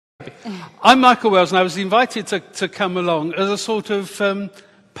I'm Michael Wells, and I was invited to come along as a sort of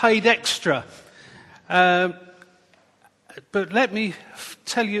paid extra. But let me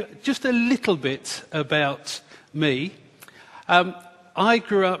tell you just a little bit about me. I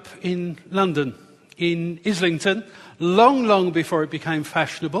grew up in London, in Islington, long before it became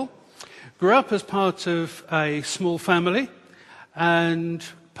fashionable. Grew up as part of a small family and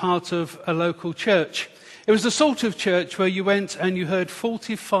part of a local church. It was the sort of church where you went and you heard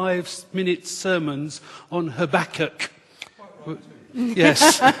 45-minute sermons on Habakkuk.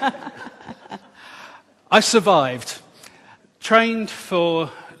 Yes. I survived. Trained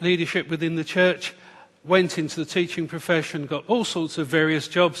for leadership within the church, went into the teaching profession, got all sorts of various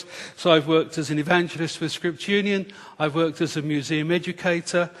jobs. So I've worked as an evangelist with Script Union, I've worked as a museum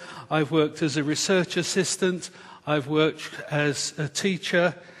educator, I've worked as a research assistant, I've worked as a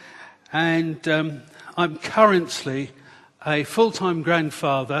teacher, and I'm currently a full-time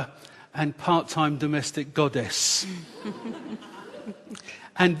grandfather and part-time domestic goddess.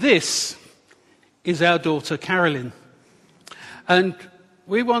 And this is our daughter Carolyn. And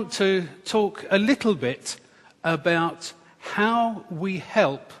we want to talk a little bit about how we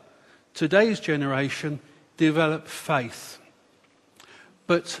help today's generation develop faith.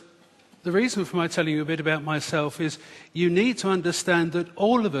 But the reason for my telling you a bit about myself is you need to understand that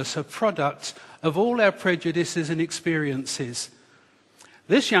all of us are products of all our prejudices and experiences.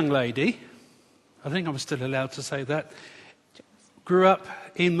 This young lady, I think I'm still allowed to say that, grew up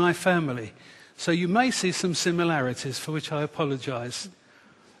in my family. So you may see some similarities, for which I apologise.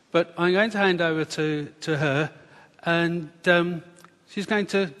 But I'm going to hand over to her, and she's going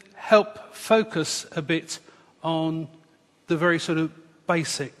to help focus a bit on the very sort of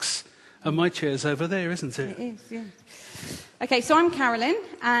basics. And my chair's over there, isn't it? It is, yes. Okay, so I'm Carolyn,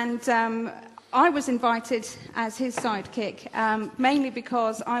 and I was invited as his sidekick, mainly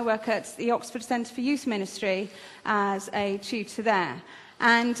because I work at the Oxford Centre for Youth Ministry as a tutor there.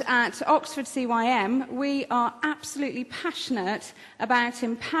 And at Oxford CYM, we are absolutely passionate about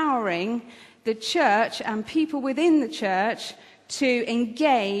empowering the church and people within the church to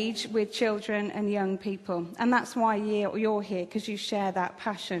engage with children and young people. And that's why you're here, because you share that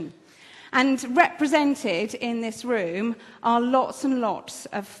passion. And represented in this room are lots and lots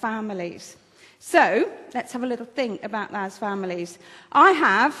of families. So, let's have a little think about those families. I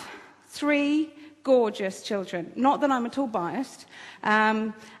have 3 gorgeous children. Not that I'm at all biased.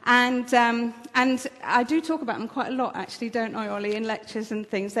 And I do talk about them quite a lot, actually, don't I, Ollie, in lectures and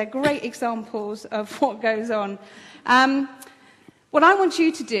things. They're great examples of what goes on. What I want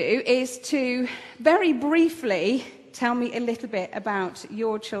you to do is to very briefly tell me a little bit about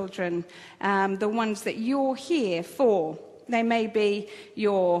your children, the ones that you're here for. They may be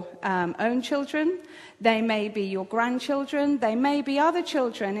your own children, they may be your grandchildren, they may be other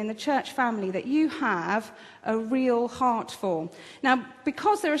children in the church family that you have a real heart for. Now,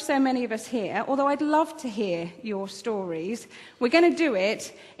 because there are so many of us here, although I'd love to hear your stories, we're going to do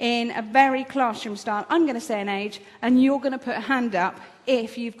it in a very classroom style. I'm going to say an age, and you're going to put a hand up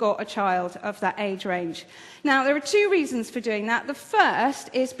if you've got a child of that age range. Now, there are 2 reasons for doing that. The first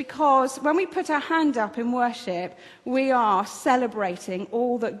is because when we put our hand up in worship, we are celebrating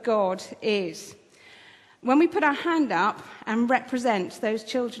all that God is. When we put our hand up and represent those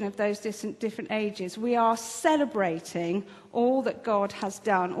children of those different ages, we are celebrating all that God has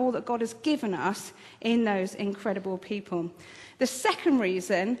done, all that God has given us in those incredible people. The second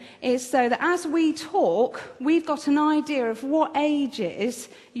reason is so that as we talk, we've got an idea of what ages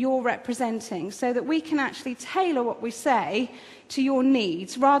you're representing, so that we can actually tailor what we say to your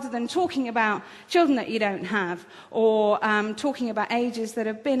needs, rather than talking about children that you don't have, or talking about ages that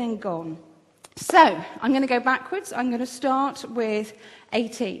have been and gone. So, I'm going to go backwards. I'm going to start with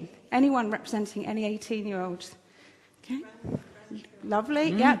 18. Anyone representing any 18-year-olds? Okay.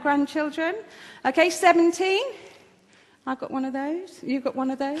 Lovely. Yeah, grandchildren. Okay, 17. I've got one of those. You've got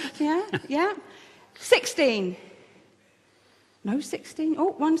one of those. Yeah, yeah. 16. No 16.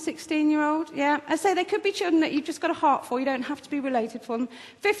 Oh, one 16-year-old. Yeah. I say there could be children that you've just got a heart for. You don't have to be related for them.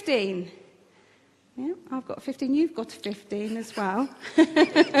 15. Yeah, I've got 15. You've got a 15 as well.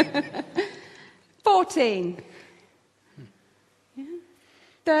 14. Yeah.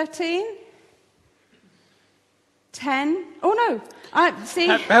 13. 10. Oh, no. See?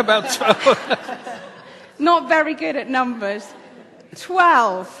 How about 12? Not very good at numbers.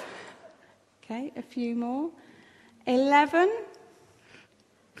 12. Okay, a few more. 11.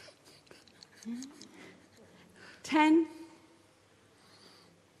 10.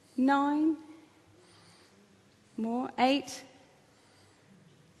 9. More. 8.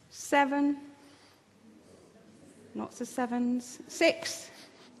 7. Lots of 7s. 6.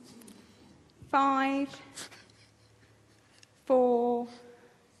 5, 4,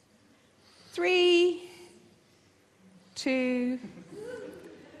 3, 2,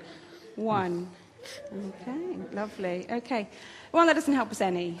 1. Okay, lovely. Okay. Well, that doesn't help us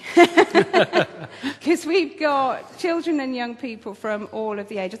any. Because we've got children and young people from all of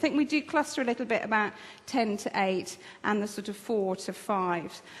the age. I think we do cluster a little bit about 10 to 8 and the sort of 4 to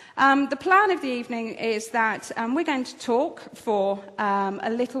 5. The plan of the evening is that we're going to talk for a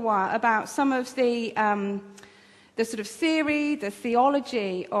little while about some of the sort of theory, the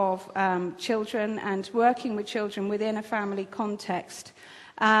theology of children and working with children within a family context.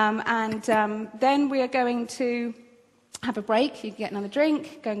 Then we are going to have a break. You can get another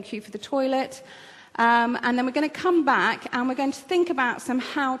drink, go and queue for the toilet. And then we're going to come back and we're going to think about some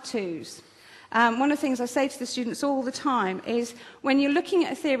how-tos. One of the things I say to the students all the time is when you're looking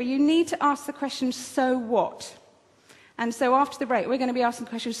at a theory, you need to ask the question, so what? And so after the break, we're going to be asking the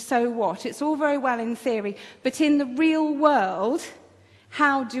question, so what? It's all very well in theory, but in the real world,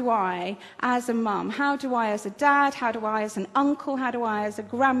 how do I, as a mum, how do I as a dad, how do I as an uncle, how do I as a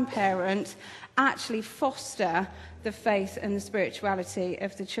grandparent actually foster the faith and the spirituality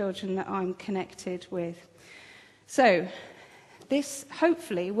of the children that I'm connected with? So this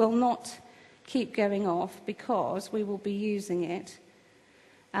hopefully will not keep going off because we will be using it.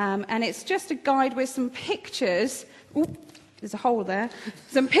 And it's just a guide with some pictures. Ooh, there's a hole there.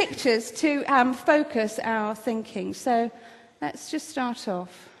 Some pictures to focus our thinking. So let's just start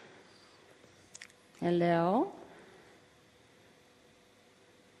off. Hello.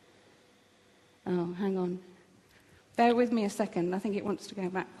 Oh, hang on. Bear with me a second. I think it wants to go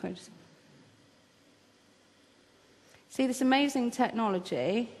backwards. See this amazing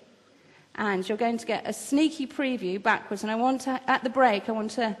technology, and you're going to get a sneaky preview backwards. And I want to, at the break, I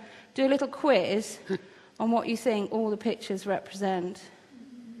want to do a little quiz on what you think all the pictures represent.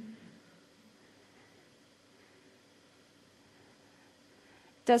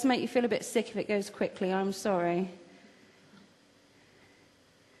 It does make you feel a bit sick if it goes quickly. I'm sorry.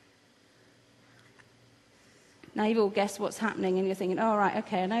 Now you've all guessed what's happening and you're thinking, oh, right,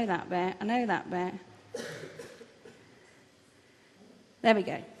 okay, I know that bit, I know that bit. There we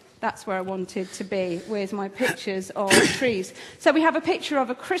go. That's where I wanted to be with my pictures of trees. So we have a picture of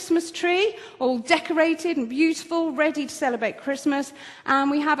a Christmas tree, all decorated and beautiful, ready to celebrate Christmas.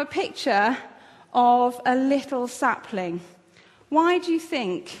 And we have a picture of a little sapling. Why do you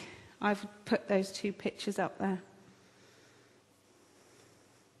think I've put those two pictures up there?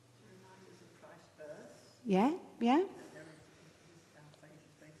 Yeah, yeah.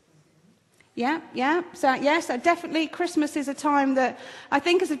 Yeah. So, yes, definitely Christmas is a time that I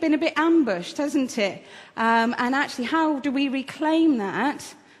think has been a bit ambushed, hasn't it? And actually, how do we reclaim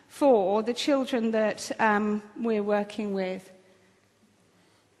that for the children that we're working with?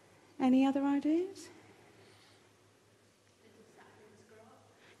 Any other ideas?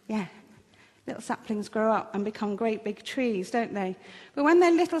 Yeah. Little saplings grow up and become great big trees, don't they? But when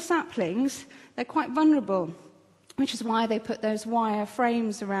they're little saplings, they're quite vulnerable, which is why they put those wire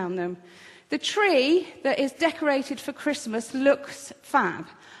frames around them. The tree that is decorated for Christmas looks fab.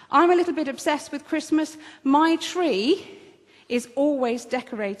 I'm a little bit obsessed with Christmas. My tree is always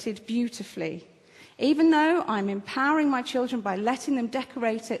decorated beautifully. Even though I'm empowering my children by letting them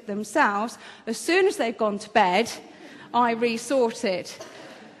decorate it themselves, as soon as they've gone to bed, I resort it.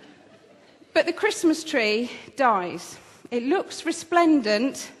 But the Christmas tree dies. It looks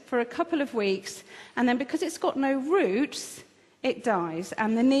resplendent for a couple of weeks, and then because it's got no roots, it dies,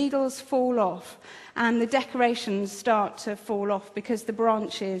 and the needles fall off, and the decorations start to fall off because the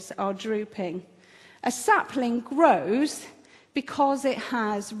branches are drooping. A sapling grows because it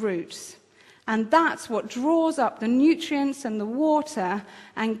has roots, and that's what draws up the nutrients and the water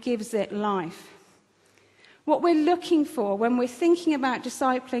and gives it life. What we're looking for when we're thinking about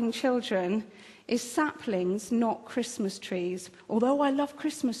discipling children is saplings, not Christmas trees. Although I love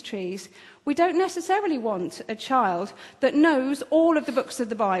Christmas trees, we don't necessarily want a child that knows all of the books of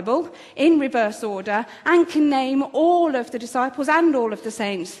the Bible in reverse order and can name all of the disciples and all of the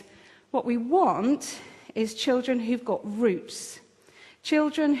saints. What we want is children who've got roots,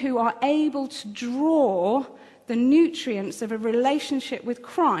 children who are able to draw the nutrients of a relationship with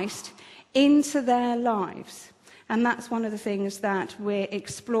Christ into their lives. And that's one of the things that we're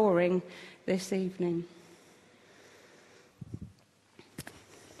exploring this evening.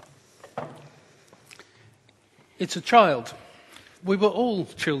 It's a child. We were all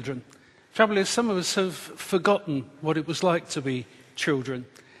children. Trouble is, some of us have forgotten what it was like to be children.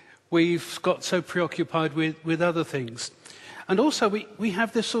 We've got so preoccupied with other things. And also we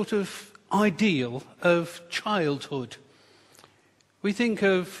have this sort of ideal of childhood. We think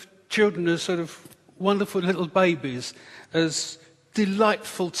of children as sort of wonderful little babies, as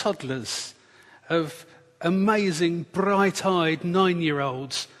delightful toddlers, of amazing, bright-eyed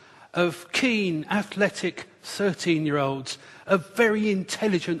 9-year-olds, of keen, athletic 13-year-olds, of very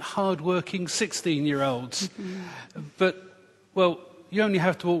intelligent, hard-working 16-year-olds. But, well, you only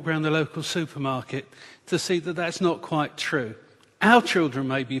have to walk around the local supermarket to see that that's not quite true. Our children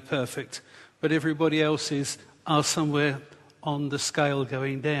may be perfect, but everybody else's are somewhere on the scale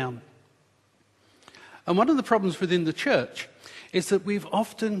going down. And one of the problems within the church is that we've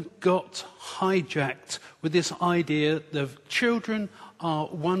often got hijacked with this idea that children are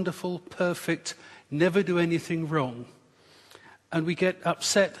wonderful, perfect, never do anything wrong. And we get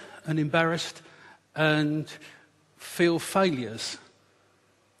upset and embarrassed and feel failures.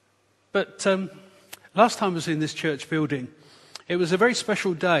 But last time I was in this church building, it was a very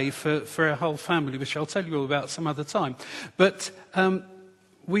special day for our whole family, which I'll tell you all about some other time. But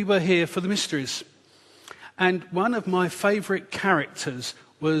we were here for the mysteries. And one of my favourite characters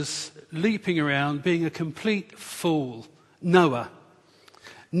was leaping around, being a complete fool, Noah.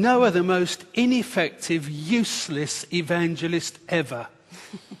 Noah, the most ineffective, useless evangelist ever.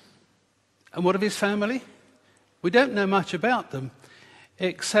 And what of his family? We don't know much about them,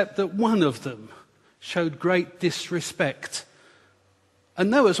 except that one of them showed great disrespect. And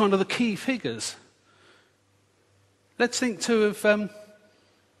Noah's one of the key figures. Let's think too of,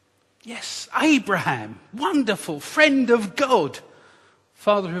 yes, Abraham, wonderful, friend of God,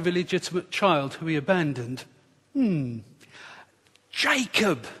 father of a legitimate child who he abandoned.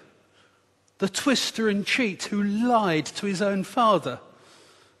 Jacob, the twister and cheat who lied to his own father.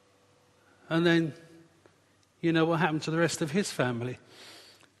 And then, you know what happened to the rest of his family.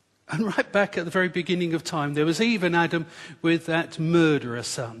 And right back at the very beginning of time, there was Eve and Adam with that murderer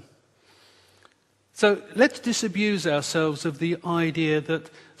son. So let's disabuse ourselves of the idea that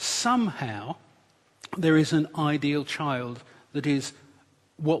somehow there is an ideal child that is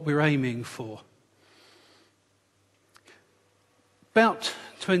what we're aiming for. About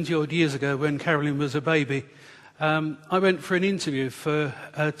 20-odd years ago, when Carolyn was a baby, I went for an interview for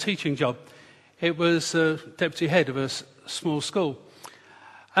a teaching job. It was deputy head of a small school.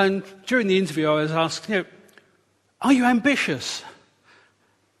 And during the interview, I was asked, are you ambitious?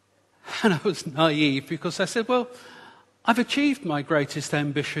 And I was naive because I said, well, I've achieved my greatest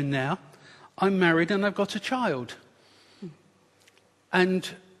ambition now. I'm married and I've got a child. And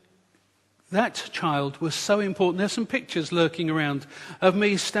that child was so important. There's some pictures lurking around of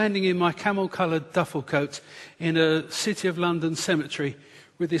me standing in my camel-coloured duffel coat in a City of London cemetery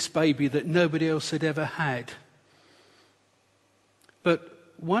with this baby that nobody else had ever had. But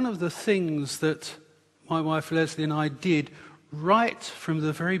one of the things that my wife Leslie and I did right from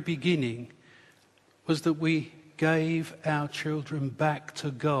the very beginning was that we gave our children back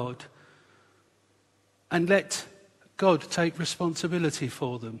to God and let God take responsibility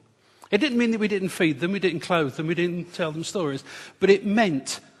for them. It didn't mean that we didn't feed them, we didn't clothe them, we didn't tell them stories, but it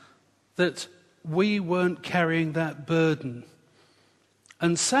meant that we weren't carrying that burden.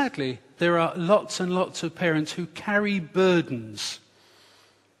 And sadly, there are lots and lots of parents who carry burdens.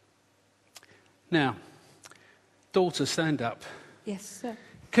 Now, daughter, stand up. Yes, sir.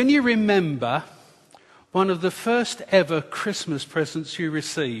 Can you remember one of the first ever Christmas presents you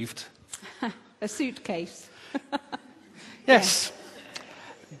received? A suitcase. Yes.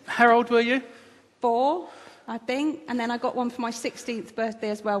 How old were you? 4, I think. And then I got one for my 16th birthday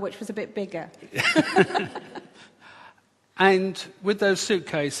as well, which was a bit bigger. And with those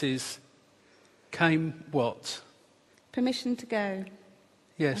suitcases came what? Permission to go.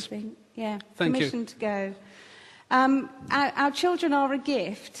 Yes. I think. Yeah. Thank you. Permission to go. Our children are a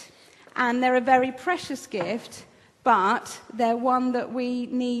gift, and they're a very precious gift, but they're one that we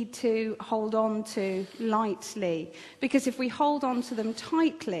need to hold on to lightly. Because if we hold on to them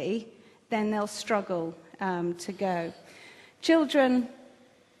tightly, then they'll struggle to go. Children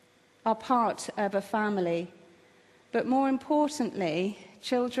are part of a family, but more importantly,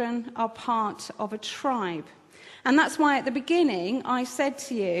 children are part of a tribe. And that's why at the beginning I said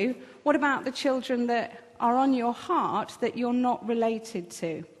to you, what about the children that are on your heart that you're not related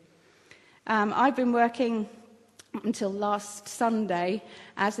to? I've been working until last Sunday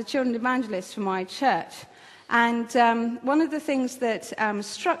as the children evangelist for my church. And one of the things that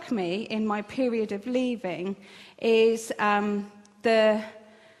struck me in my period of leaving is the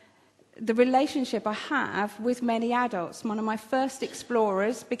relationship I have with many adults. One of my first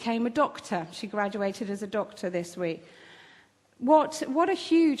explorers became a doctor. She graduated as a doctor this week. What a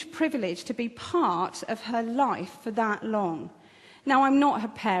huge privilege to be part of her life for that long. Now, I'm not her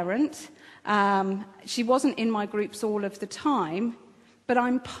parent. She wasn't in my groups all of the time, but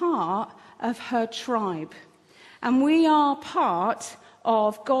I'm part of her tribe. And we are part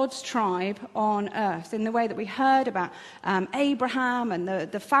of God's tribe on earth. In the way that we heard about Abraham and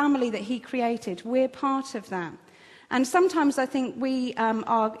the family that he created, we're part of that. And sometimes I think we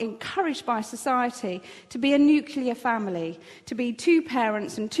are encouraged by society to be a nuclear family, to be 2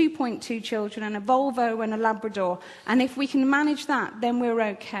 parents and 2.2 children and a Volvo and a Labrador. And if we can manage that, then we're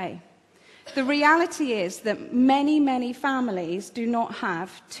okay. The reality is that many, many families do not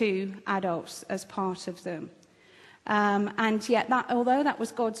have 2 adults as part of them. And yet, although that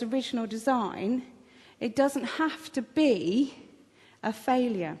was God's original design, it doesn't have to be a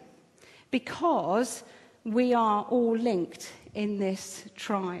failure, because we are all linked in this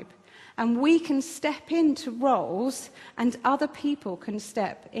tribe. And we can step into roles, and other people can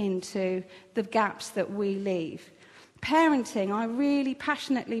step into the gaps that we leave. Parenting, I really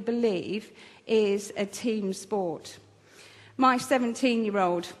passionately believe, is a team sport. My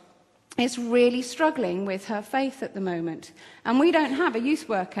 17-year-old is really struggling with her faith at the moment. And we don't have a youth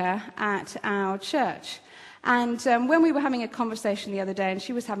worker at our church. And when we were having a conversation the other day, and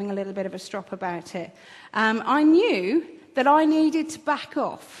she was having a little bit of a strop about it, I knew that I needed to back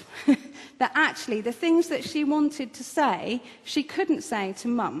off. That actually the things that she wanted to say, she couldn't say to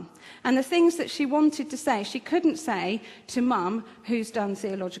Mum. And the things that she wanted to say, she couldn't say to Mum, who's done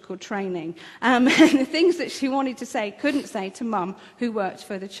theological training. And the things that she wanted to say, couldn't say to Mum, who worked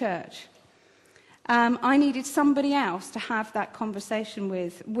for the church. I needed somebody else to have that conversation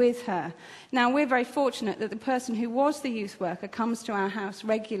with her. Now, we're very fortunate that the person who was the youth worker comes to our house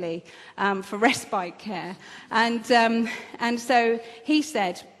regularly for respite care. And so he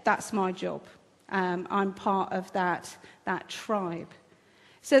said, that's my job. I'm part of that tribe.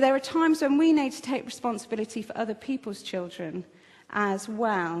 So there are times when we need to take responsibility for other people's children as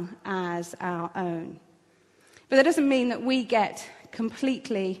well as our own. But that doesn't mean that we get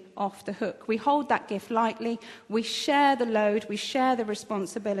completely off the hook. We hold that gift lightly, we share the load, we share the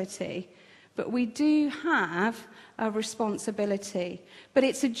responsibility, but we do have a responsibility. But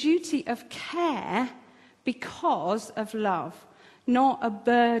it's a duty of care because of love, not a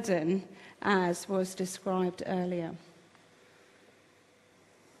burden as was described earlier.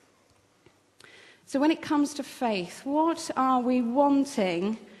 So when it comes to faith, what are we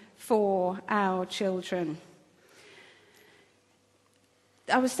wanting for our children?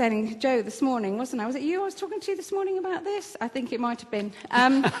 I was telling Joe this morning, wasn't I? Was it you I was talking to this morning about this? I think it might have been.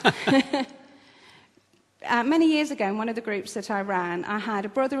 Many years ago, in one of the groups that I ran, I had a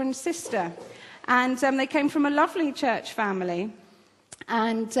brother and sister. And they came from a lovely church family.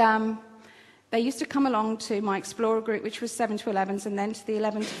 And they used to come along to my Explorer group, which was 7 to 11s, and then to the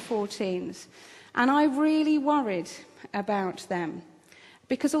 11 to 14s. And I really worried about them.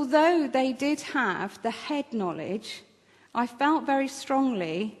 Because although they did have the head knowledge, I felt very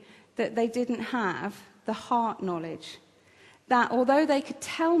strongly that they didn't have the heart knowledge. That although they could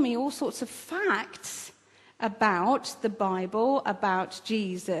tell me all sorts of facts about the Bible, about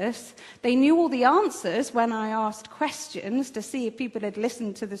Jesus, they knew all the answers when I asked questions to see if people had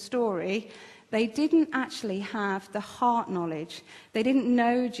listened to the story. They didn't actually have the heart knowledge. They didn't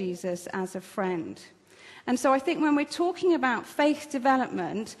know Jesus as a friend. And so I think when we're talking about faith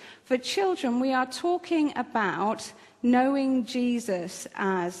development, for children, we are talking about knowing Jesus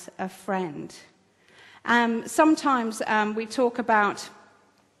as a friend. Sometimes we talk about,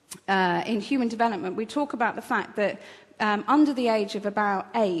 in human development, we talk about the fact that under the age of about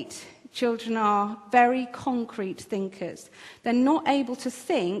 8, children are very concrete thinkers. They're not able to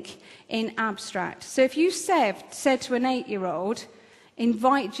think in abstract. So if you said to an 8-year-old,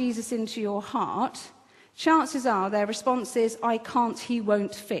 invite Jesus into your heart, chances are their response is, I can't, he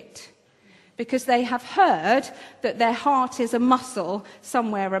won't fit. Because they have heard that their heart is a muscle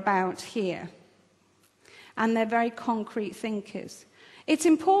somewhere about here. And they're very concrete thinkers. It's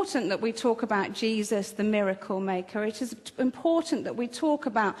important that we talk about Jesus, the miracle maker. It is important that we talk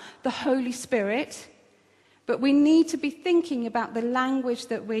about the Holy Spirit. But we need to be thinking about the language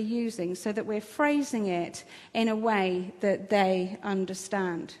that we're using so that we're phrasing it in a way that they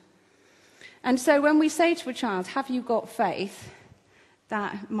understand. And so when we say to a child, have you got faith?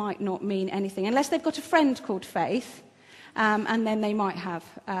 That might not mean anything, unless they've got a friend called Faith, and then they might have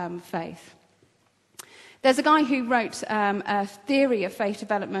faith. There's a guy who wrote a theory of faith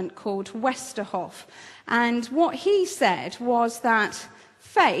development called Westerhoff, and what he said was that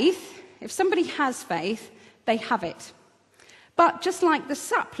faith, if somebody has faith, they have it. But just like the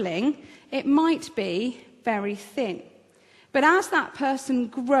sapling, it might be very thin. But as that person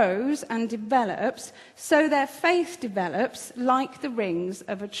grows and develops, so their faith develops like the rings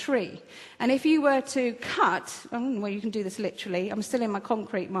of a tree. And if you were to cut, well, you can do this literally, I'm still in my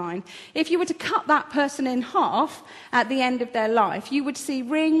concrete mind. If you were to cut that person in half at the end of their life, you would see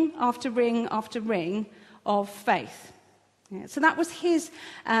ring after ring after ring of faith. Yeah, so that was his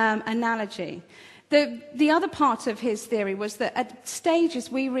analogy. The other part of his theory was that at stages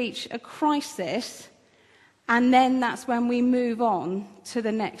we reach a crisis, and then that's when we move on to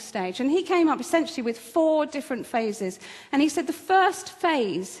the next stage. And he came up essentially with 4 different phases. And he said the first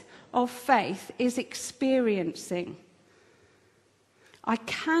phase of faith is experiencing. I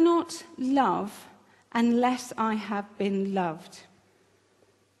cannot love unless I have been loved.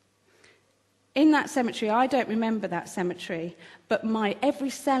 In that cemetery, I don't remember that cemetery, but every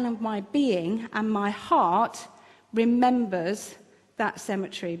cell of my being and my heart remembers that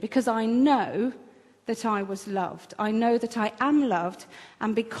cemetery, because I know that I was loved. I know that I am loved,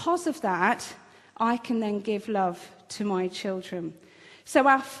 and because of that, I can then give love to my children. So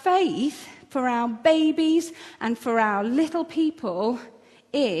our faith for our babies and for our little people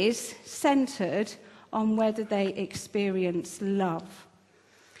is centered on whether they experience love.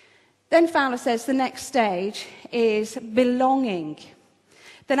 Then Fowler says the next stage is belonging.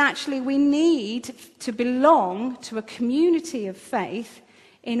 That actually we need to belong to a community of faith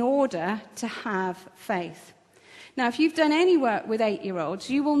in order to have faith. Now, if you've done any work with 8-year-olds,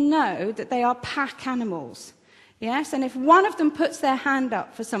 you will know that they are pack animals. Yes, and if one of them puts their hand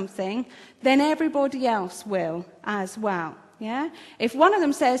up for something, then everybody else will as well. Yeah? If one of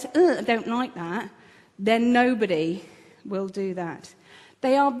them says, I don't like that, then nobody will do that.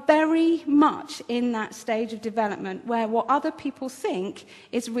 They are very much in that stage of development where what other people think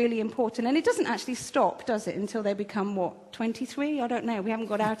is really important. And it doesn't actually stop, does it, until they become, 23? I don't know. We haven't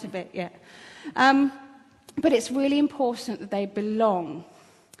got out of it yet. But it's really important that they belong.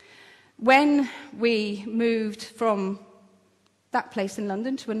 When we moved from that place in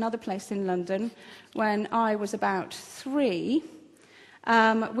London to another place in London, when I was about 3,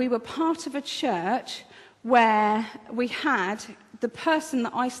 we were part of a church where we had the person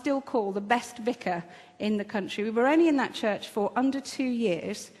that I still call the best vicar in the country. We were only in that church for under 2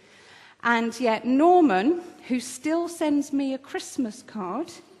 years, and yet Norman, who still sends me a Christmas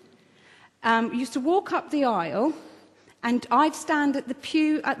card, used to walk up the aisle, and I'd stand at the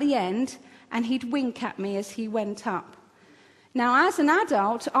pew at the end, and he'd wink at me as he went up. Now, as an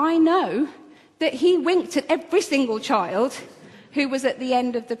adult, I know that he winked at every single child who was at the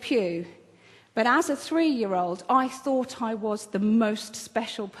end of the pew. But as a 3-year-old, I thought I was the most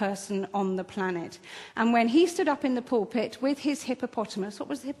special person on the planet. And when he stood up in the pulpit with his hippopotamus, what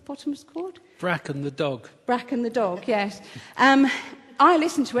was the hippopotamus called? Bracken the dog. Bracken the dog, yes. I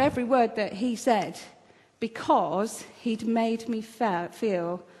listened to every word that he said because he'd made me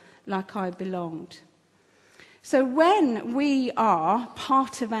feel like I belonged. So when we are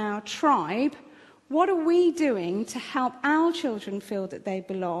part of our tribe, what are we doing to help our children feel that they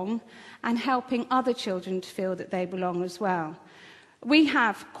belong and helping other children to feel that they belong as well? We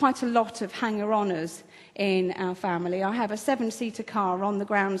have quite a lot of hanger-oners in our family. I have a 7-seater car on the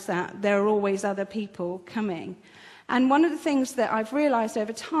grounds that there are always other people coming. And one of the things that I've realized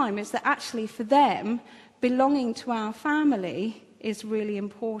over time is that actually for them, belonging to our family is really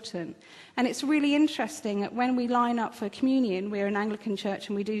important. And it's really interesting that when we line up for communion, we're an Anglican church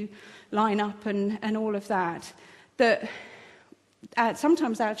and we do line up and all of that, that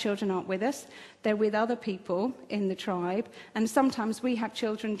sometimes our children aren't with us, they're with other people in the tribe, and sometimes we have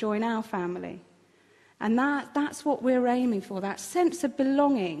children join our family. And that's what we're aiming for, that sense of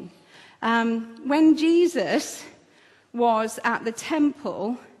belonging. When Jesus was at the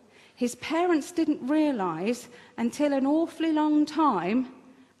temple, his parents didn't realize until an awfully long time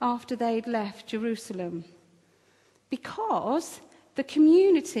after they'd left Jerusalem, because the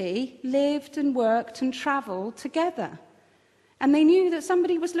community lived and worked and traveled together. And they knew that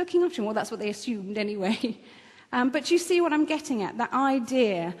somebody was looking after them. Well, that's what they assumed anyway. But you see what I'm getting at, that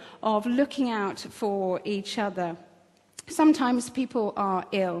idea of looking out for each other. Sometimes people are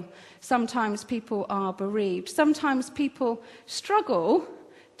ill. Sometimes people are bereaved. Sometimes people struggle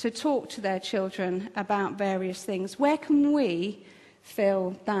to talk to their children about various things. Where can we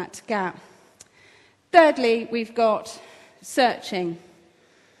fill that gap? Thirdly, we've got searching.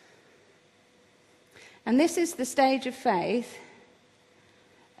 And this is the stage of faith.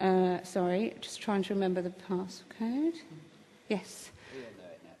 Just trying to remember the passcode. Yes. We all know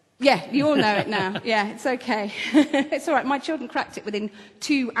it now. Yeah, you all know it now. Yeah, it's okay. It's all right. My children cracked it within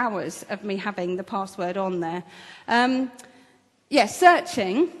 2 hours of me having the password on there.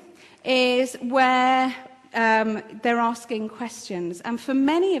 Searching is where they're asking questions. And for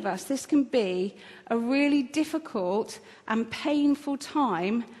many of us, this can be a really difficult and painful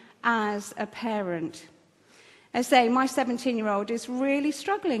time as a parent. I say, my 17-year-old is really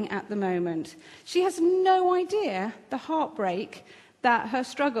struggling at the moment. She has no idea the heartbreak that her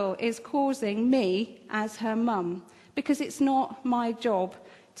struggle is causing me as her mum, because it's not my job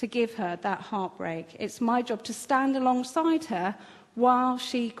to give her that heartbreak. It's my job to stand alongside her while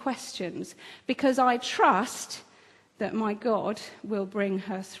she questions, because I trust that my God will bring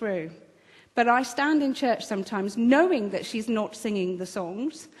her through. But I stand in church sometimes knowing that she's not singing the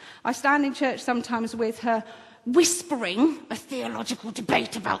songs. I stand in church sometimes with her whispering a theological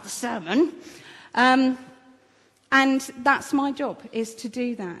debate about the sermon. And that's my job, is to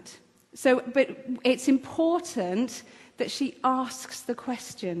do that. But it's important that she asks the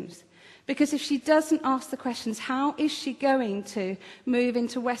questions. Because if she doesn't ask the questions, how is she going to move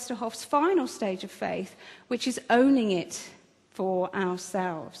into Westerhoff's final stage of faith, which is owning it for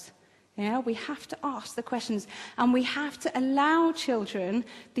ourselves? Yeah, we have to ask the questions, and we have to allow children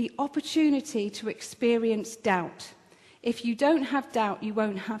the opportunity to experience doubt. If you don't have doubt, you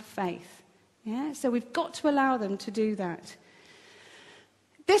won't have faith. Yeah, so we've got to allow them to do that.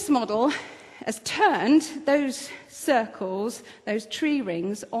 This model has turned those circles, those tree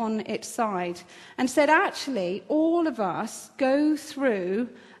rings, on its side and said, actually, all of us go through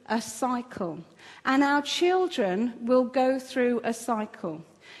a cycle, and our children will go through a cycle.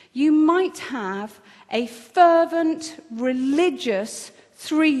 You might have a fervent, religious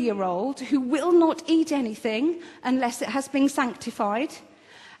 3-year-old who will not eat anything unless it has been sanctified,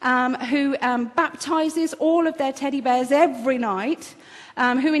 who baptizes all of their teddy bears every night,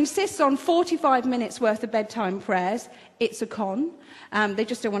 who insists on 45 minutes worth of bedtime prayers. It's a con. They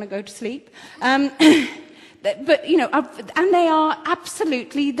just don't want to go to sleep. But, you know, and they are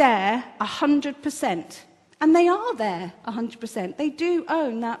absolutely there 100%. And they are there 100%. They do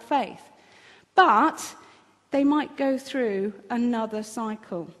own that faith. But they might go through another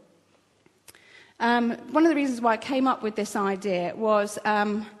cycle. One of the reasons why I came up with this idea was,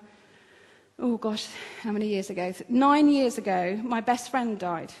 how many years ago? 9 years ago, my best friend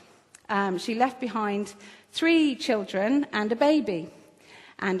died. She left behind 3 children and a baby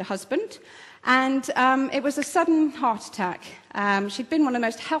and a husband. And it was a sudden heart attack. She'd been one of the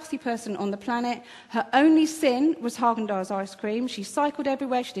most healthy person on the planet. Her only sin was Haagen-Dazs ice cream. She cycled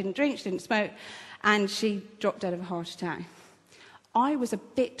everywhere. She didn't drink. She didn't smoke. And she dropped dead of a heart attack. I was a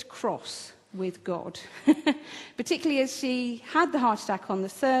bit cross with God, particularly as she had the heart attack on the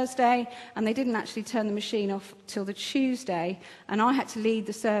Thursday, and they didn't actually turn the machine off till the Tuesday, and I had to lead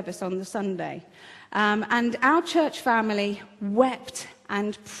the service on the Sunday. And our church family wept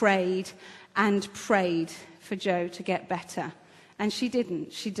and prayed for Jo to get better. And she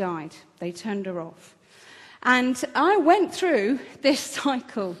didn't. She died. They turned her off. And I went through this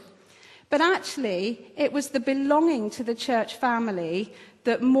cycle. But actually, it was the belonging to the church family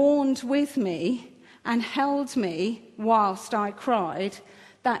that mourned with me and held me whilst I cried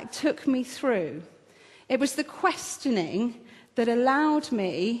that took me through. It was the questioning that allowed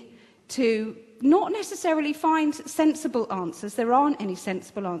me to not necessarily find sensible answers. There aren't any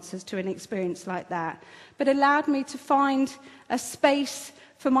sensible answers to an experience like that, but allowed me to find a space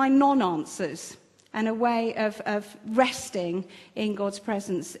for my non-answers and a way of resting in God's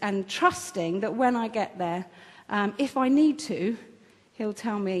presence and trusting that when I get there, if I need to, He'll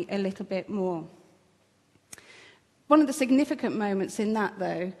tell me a little bit more. One of the significant moments in that,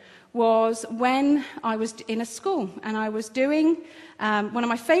 though, was when I was in a school and I was doing one of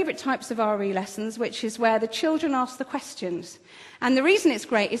my favourite types of RE lessons, which is where the children ask the questions. And the reason it's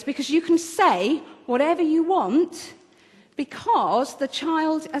great is because you can say whatever you want because the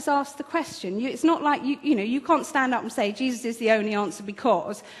child has asked the question. It's not like, you can't stand up and say Jesus is the only answer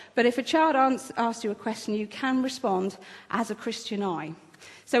because, but if a child asks you a question, you can respond as a Christian I.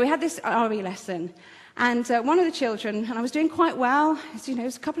 So we had this RE lesson. And one of the children, and I was doing quite well, it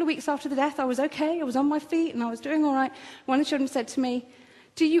was a couple of weeks after the death, I was okay, I was on my feet and I was doing all right. One of the children said to me,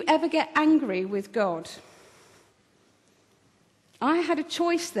 "Do you ever get angry with God?" I had a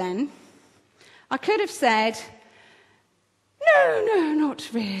choice then. I could have said, no, not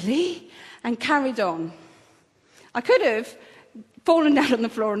really, and carried on. I could have fallen down on the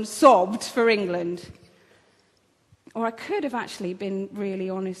floor and sobbed for England. Or I could have actually been really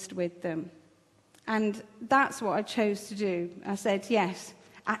honest with them. And that's what I chose to do. I said, yes,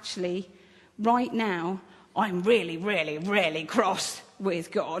 actually, right now, I'm really, really, really cross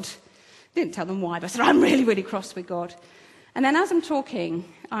with God. Didn't tell them why, but I said, I'm really, really cross with God. And then as I'm talking,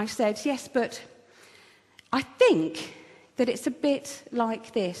 I said, yes, but I think that it's a bit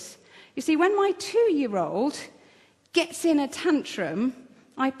like this. You see, when my 2-year-old gets in a tantrum,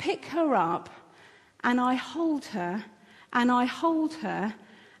 I pick her up and I hold her and I hold her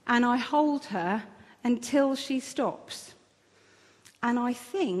and I hold her until she stops. And I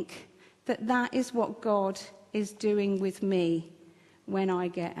think that that is what God is doing with me when I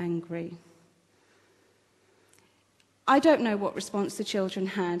get angry. I don't know what response the children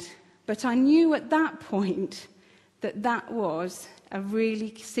had, but I knew at that point that that was a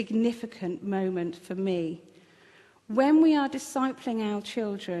really significant moment for me. When we are discipling our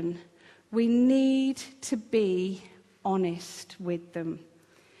children, we need to be honest with them.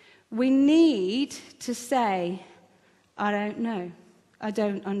 We need to say, I don't know, I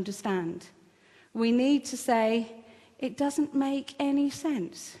don't understand. We need to say, it doesn't make any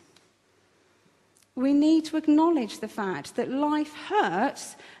sense. We need to acknowledge the fact that life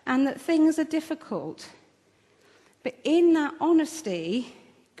hurts and that things are difficult. But in that honesty,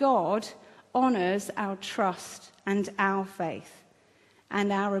 God honours our trust and our faith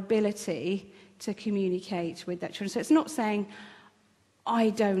and our ability to communicate with that children. So it's not saying,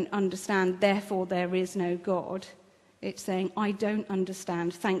 I don't understand, therefore there is no God. It's saying, I don't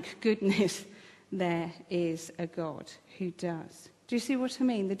understand, thank goodness there is a God who does. Do you see what I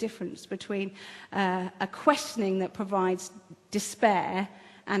mean? The difference between a questioning that provides despair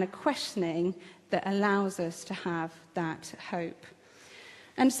and a questioning that allows us to have that hope.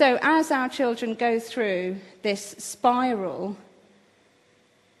 And so as our children go through this spiral,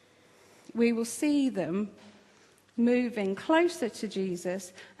 we will see them moving closer to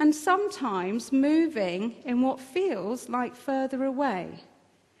Jesus and sometimes moving in what feels like further away.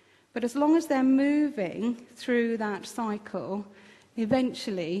 But as long as they're moving through that cycle,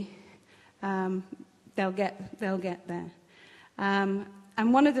 eventually they'll get there. And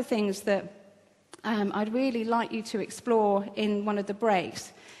one of the things that I'd really like you to explore in one of the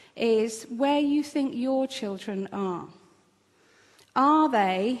breaks is where you think your children are. Are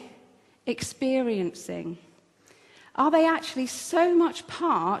they experiencing? Are they actually so much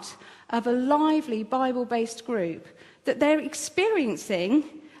part of a lively Bible-based group that they're experiencing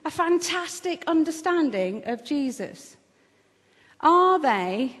a fantastic understanding of Jesus? Are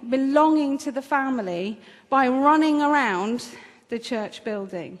they belonging to the family by running around the church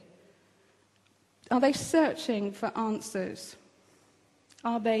building? Are they searching for answers?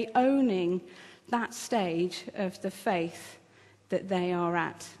 Are they owning that stage of the faith that they are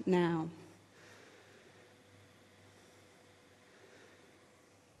at now?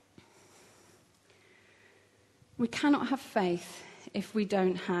 We cannot have faith if we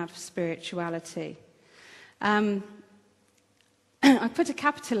don't have spirituality. I put a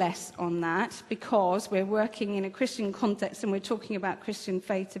capital S on that because we're working in a Christian context and we're talking about Christian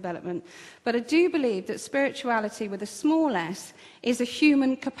faith development. But I do believe that spirituality with a small s is a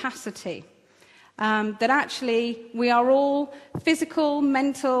human capacity. That actually we are all physical,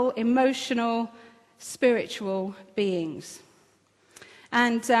 mental, emotional, spiritual beings.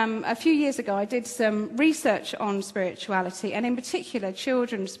 And a few years ago I did some research on spirituality, and in particular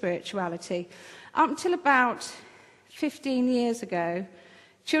children's spirituality. Up until about 15 years ago,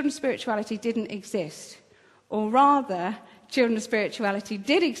 children's spirituality didn't exist. Or rather, children's spirituality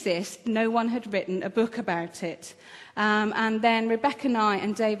did exist, no one had written a book about it. And then Rebecca Knight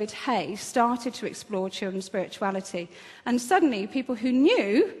and David Hay started to explore children's spirituality. And suddenly, people who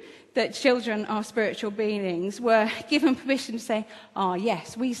knew that children are spiritual beings were given permission to say,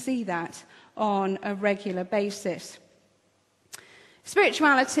 yes, we see that on a regular basis.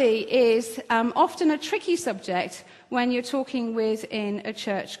 Spirituality is often a tricky subject when you're talking within a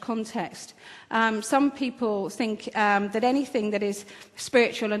church context. Some people think that anything that is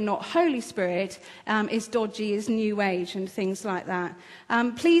spiritual and not Holy Spirit is dodgy, is New Age and things like that.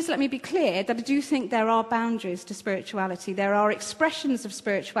 Please let me be clear that I do think there are boundaries to spirituality. There are expressions of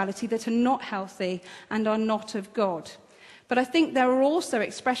spirituality that are not healthy and are not of God. But I think there are also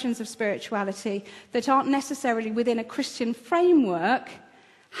expressions of spirituality that aren't necessarily within a Christian framework,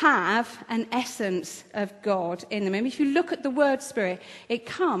 have an essence of God in them. And if you look at the word spirit, it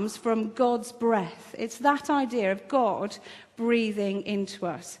comes from God's breath. It's that idea of God breathing into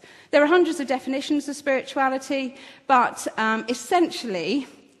us. There are hundreds of definitions of spirituality, but essentially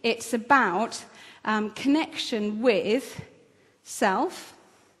it's about connection with self,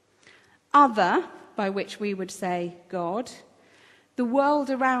 other, by which we would say God, the world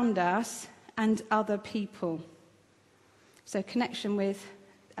around us, and other people. So connection with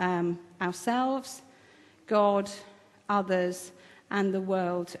ourselves, God, others, and the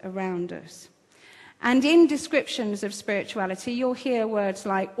world around us. And in descriptions of spirituality, you'll hear words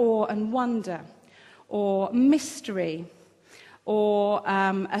like awe and wonder, or mystery, or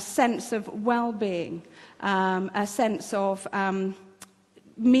a sense of well-being, a sense of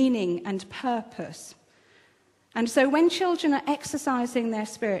meaning and purpose. And so when children are exercising their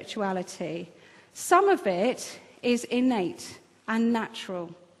spirituality, some of it is innate and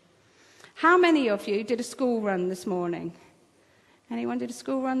natural. How many of you did a school run this morning? Anyone did a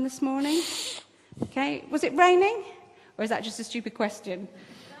school run this morning? Okay, was it raining? Or is that just a stupid question?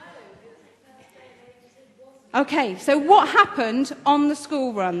 Okay, so what happened on the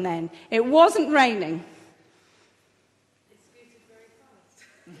school run then? It wasn't raining. It scooted very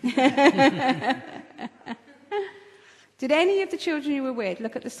fast. Did any of the children you were with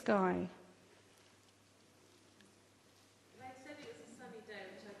look at the sky? They said it was a sunny day,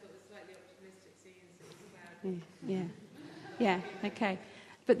 which I thought was slightly optimistic, seeing as it was cloudy. Yeah, okay.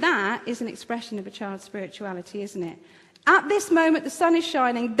 But that is an expression of a child's spirituality, isn't it? At this moment, the sun is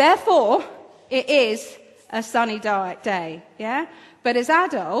shining, therefore, it is a sunny day, yeah? But as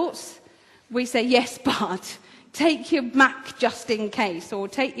adults, we say, yes, but take your Mac just in case, or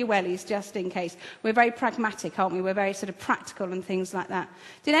take your wellies just in case. We're very pragmatic, aren't we? We're very sort of practical and things like that.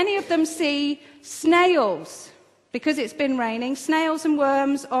 Did any of them see snails? Because it's been raining, snails and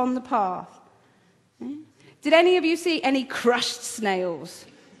worms on the path. Yeah? Did any of you see any crushed snails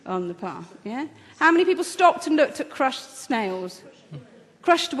on the path? Yeah? How many people stopped and looked at crushed snails?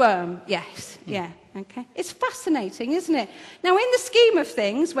 Crushed worm, yes, yeah, okay. It's fascinating, isn't it? Now, in the scheme of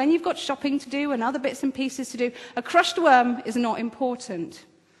things, when you've got shopping to do and other bits and pieces to do, a crushed worm is not important.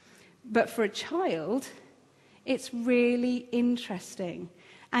 But for a child, it's really interesting.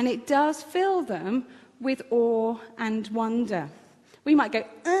 And it does fill them with awe and wonder. We might go,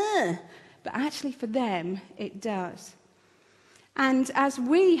 ugh, but actually for them, it does. And as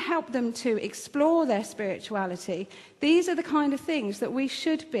we help them to explore their spirituality, these are the kind of things that we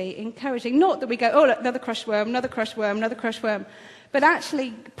should be encouraging. Not that we go, oh, look, another crushed worm, another crushed worm, another crushed worm, but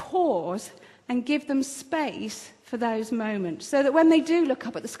actually pause and give them space for those moments, so that when they do look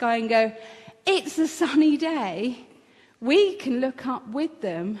up at the sky and go, it's a sunny day, we can look up with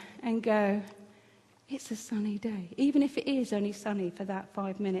them and go, it's a sunny day, even if it is only sunny for that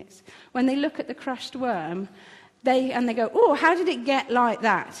 5 minutes. When they look at the crushed worm, they go, oh, how did it get like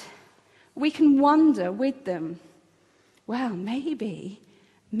that? We can wonder with them, well, maybe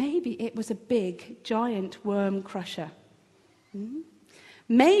it was a big, giant worm crusher.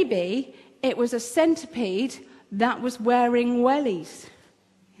 Maybe it was a centipede that was wearing wellies.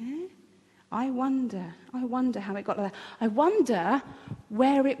 Yeah? I wonder how it got like that. I wonder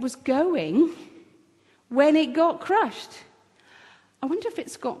where it was going when it got crushed. I wonder if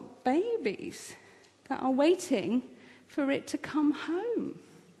it's got babies that are waiting for it to come home.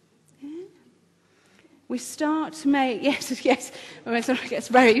 Yeah? We start to make, yes, it gets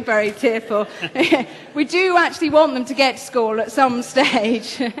very, very tearful. We do actually want them to get to school at some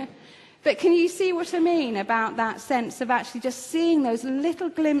stage. But can you see what I mean about that sense of actually just seeing those little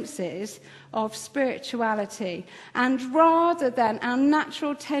glimpses of spirituality, and rather than our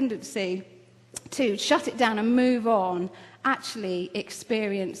natural tendency to shut it down and move on, actually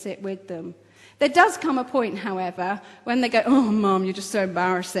experience it with them. There does come a point, however, when they go, oh, Mum, you're just so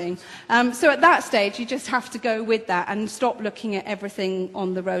embarrassing. So at that stage, you just have to go with that and stop looking at everything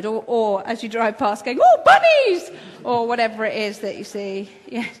on the road. Or as you drive past, going, oh, bunnies! Or whatever it is that you see.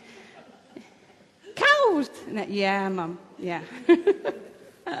 Yeah. Cows! Yeah, Mum, yeah.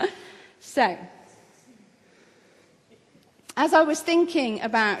 So, as I was thinking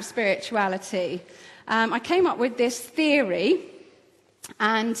about spirituality, I came up with this theory,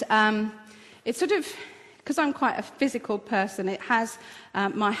 and it's sort of, because I'm quite a physical person, it has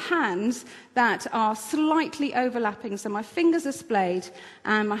my hands that are slightly overlapping. So my fingers are splayed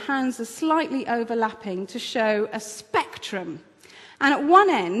and my hands are slightly overlapping to show a spectrum. And at one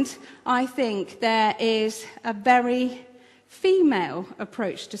end, I think there is a very female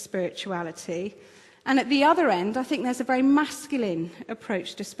approach to spirituality. And at the other end, I think there's a very masculine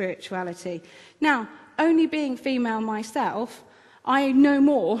approach to spirituality. Now, only being female myself, I know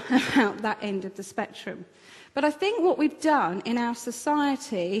more about that end of the spectrum. But I think what we've done in our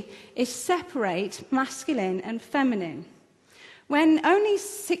society is separate masculine and feminine. When only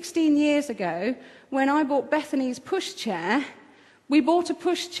 16 years ago, when I bought Bethany's pushchair, we bought a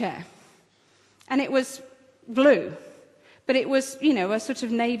pushchair. And it was blue. But it was, a sort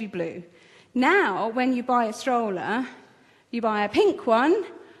of navy blue. Now, when you buy a stroller, you buy a pink one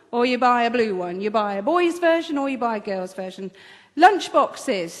or you buy a blue one. You buy a boys' version or you buy a girls' version. Lunch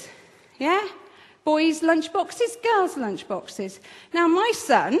boxes, yeah? Boys' lunch boxes, girls' lunch boxes. Now, my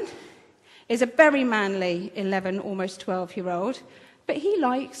son is a very manly 11, almost 12-year-old, but he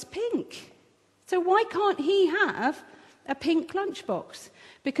likes pink. So why can't he have a pink lunchbox,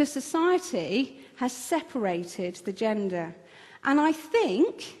 because society has separated the gender. And I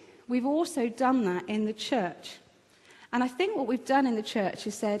think we've also done that in the church. And I think what we've done in the church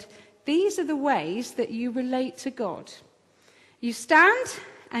is said, these are the ways that you relate to God. You stand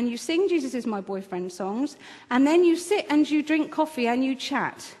and you sing Jesus is my boyfriend songs, and then you sit and you drink coffee and you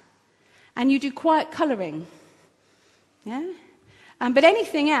chat. And you do quiet colouring. Yeah? But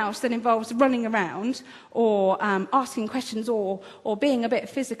anything else that involves running around or asking questions or being a bit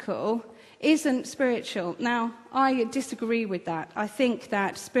physical isn't spiritual. Now, I disagree with that. I think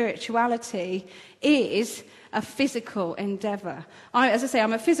that spirituality is a physical endeavour. As I say,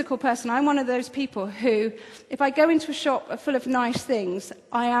 I'm a physical person. I'm one of those people who, if I go into a shop full of nice things,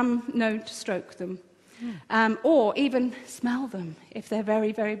 I am known to stroke them. Or even smell them if they're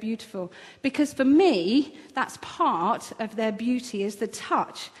very, very beautiful. Because for me, that's part of their beauty, is the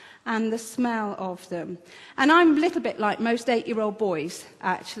touch and the smell of them. And I'm a little bit like most 8-year-old boys,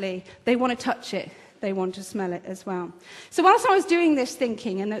 actually. They want to touch it. They want to smell it as well. So whilst I was doing this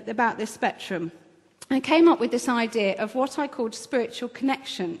thinking and about this spectrum, I came up with this idea of what I called spiritual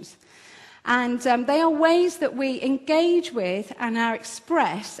connections. And they are ways that we engage with and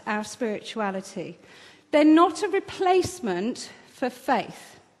express our spirituality. They're not a replacement for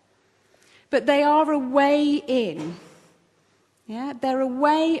faith, but they are a way in. Yeah? They're a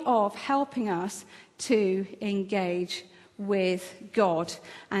way of helping us to engage with God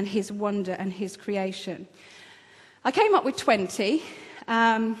and his wonder and his creation. I came up with 20,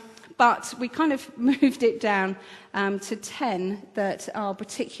 but we kind of moved it down to 10 that are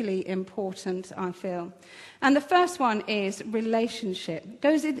particularly important, I feel. And the first one is relationship. It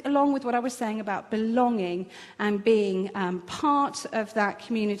goes along with what I was saying about belonging and being part of that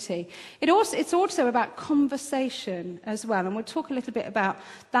community. It's also about conversation as well, and we'll talk a little bit about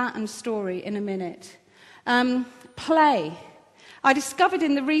that and story in a minute. Play. I discovered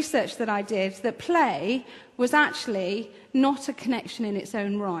in the research that I did that play was actually not a connection in its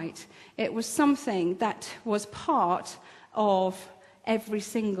own right. It was something that was part of every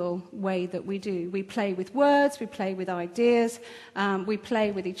single way that we do. We play with words, we play with ideas, we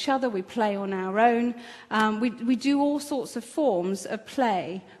play with each other, we play on our own. We do all sorts of forms of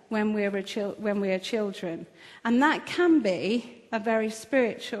play when we are children. And that can be a very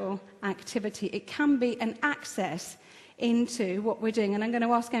spiritual activity. It can be an access into what we're doing. And I'm going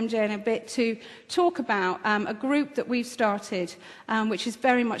to ask MJ in a bit to talk about a group that we've started, which is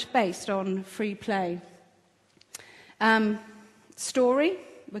very much based on free play. Story,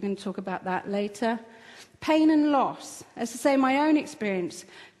 we're going to talk about that later. Pain and loss. As I say, my own experience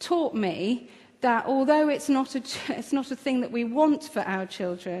taught me that although it's not a thing that we want for our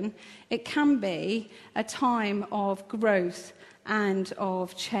children, it can be a time of growth and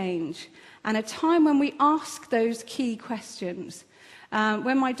of change. And a time when we ask those key questions.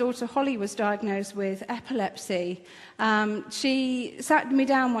 When my daughter Holly was diagnosed with epilepsy, she sat me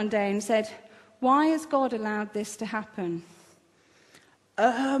down one day and said, "Why has God allowed this to happen?"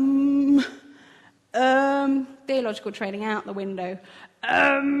 Theological training out the window.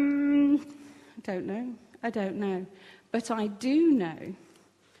 I don't know. But I do know.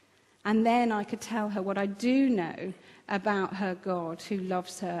 And then I could tell her what I do know about her God who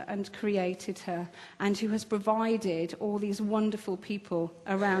loves her and created her and who has provided all these wonderful people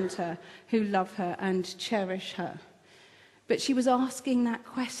around her who love her and cherish her. But she was asking that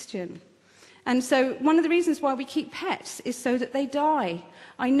question. And so one of the reasons why we keep pets is so that they die.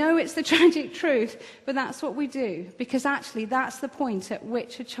 I know it's the tragic truth, but that's what we do, because actually that's the point at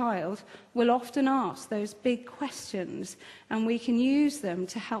which a child will often ask those big questions, and we can use them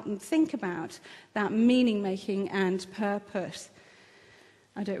to help them think about that meaning-making and purpose.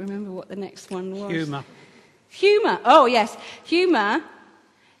 I don't remember what the next one was. Humour. Humour. Oh, yes. Humour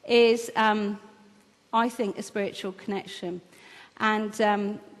is, I think, a spiritual connection.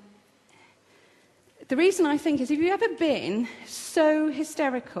 And the reason I think is, have you ever been so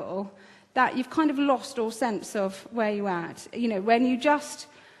hysterical that you've kind of lost all sense of where you're at? You know, when you just,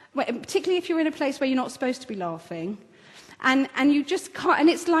 particularly if you're in a place where you're not supposed to be laughing, and you just can't, and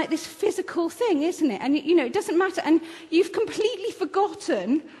it's like this physical thing, isn't it? And, you know, it doesn't matter, and you've completely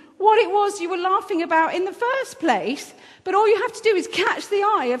forgotten what it was you were laughing about in the first place, but all you have to do is catch the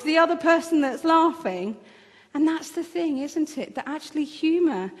eye of the other person that's laughing. And that's the thing, isn't it? That actually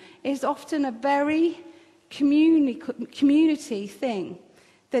humour is often a very community thing.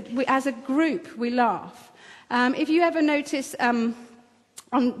 That we, as a group, we laugh. If you ever notice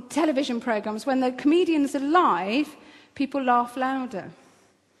on television programmes, when the comedians are live, people laugh louder.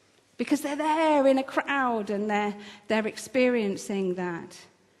 Because they're there in a crowd and they're experiencing that.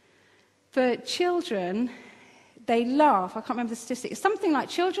 For children, they laugh, I can't remember the statistic, something like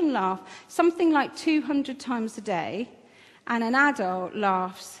children laugh something like 200 times a day, and an adult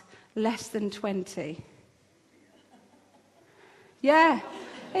laughs less than 20. Yeah,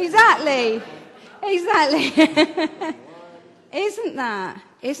 exactly. Isn't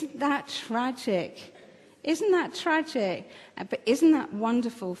that tragic? Isn't that tragic? But isn't that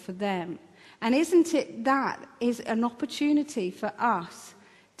wonderful for them? And isn't it that is an opportunity for us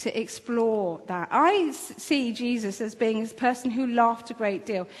to explore that? I see Jesus as being a person who laughed a great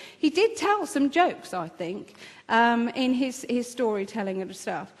deal. He did tell some jokes, I think, in his storytelling and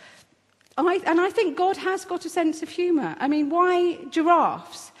stuff. And I think God has got a sense of humour. I mean, why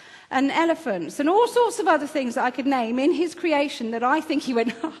giraffes and elephants and all sorts of other things that I could name in his creation that I think he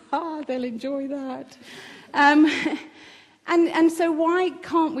went, they'll enjoy that. And so why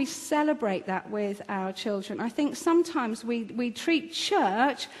can't we celebrate that with our children? I think sometimes we treat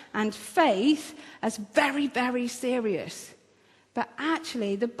church and faith as very, very serious. But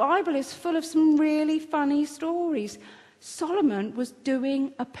actually, the Bible is full of some really funny stories. Solomon was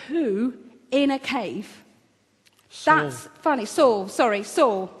doing a poo in a cave. That's funny. Saul.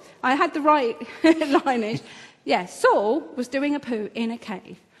 I had the right lineage. Yeah, Saul was doing a poo in a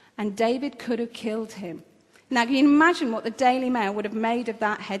cave, and David could have killed him. Now, can you imagine what the Daily Mail would have made of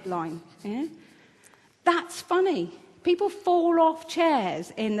that headline? Yeah? That's funny. People fall off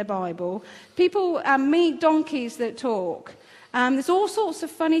chairs in the Bible. People meet donkeys that talk. There's all sorts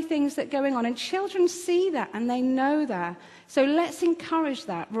of funny things that are going on, and children see that and they know that. So let's encourage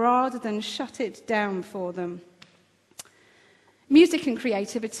that rather than shut it down for them. Music and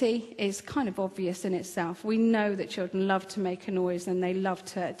creativity is kind of obvious in itself. We know that children love to make a noise and they love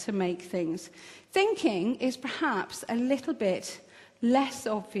to make things. Thinking is perhaps a little bit less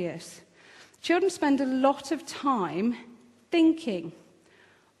obvious. Children spend a lot of time thinking,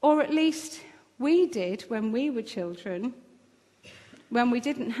 or at least we did when we were children, when we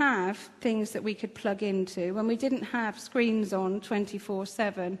didn't have things that we could plug into, when we didn't have screens on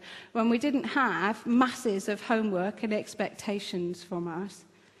 24/7, when we didn't have masses of homework and expectations from us.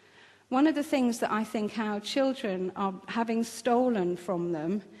 One of the things that I think our children are having stolen from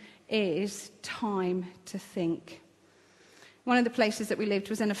them is time to think. One of the places that we lived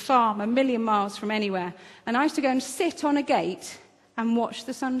was in a farm 1,000,000 miles from anywhere, and I used to go and sit on a gate and watch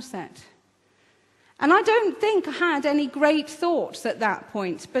the sunset. And I don't think I had any great thoughts at that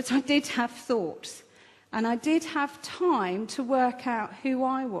point, but I did have thoughts. And I did have time to work out who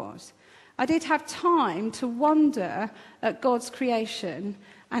I was. I did have time to wonder at God's creation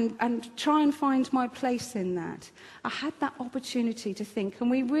and try and find my place in that. I had that opportunity to think, and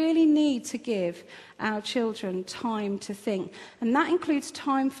we really need to give our children time to think. And that includes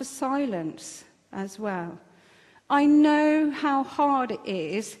time for silence as well. I know how hard it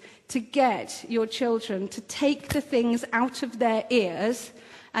is to get your children to take the things out of their ears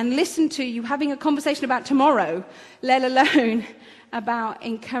and listen to you having a conversation about tomorrow, let alone about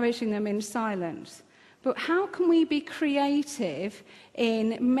encouraging them in silence. But how can we be creative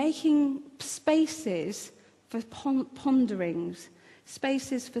in making spaces for ponderings,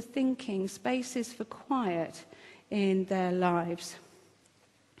 spaces for thinking, spaces for quiet in their lives?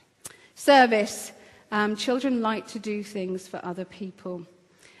 Service. Children like to do things for other people.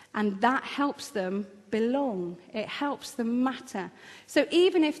 And that helps them belong. It helps them matter. So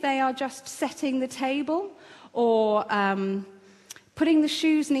even if they are just setting the table or putting the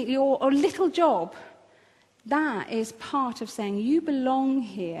shoes neatly or a little job, that is part of saying you belong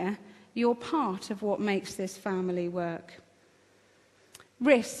here. You're part of what makes this family work.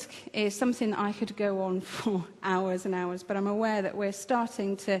 Risk is something that I could go on for hours and hours, but I'm aware that we're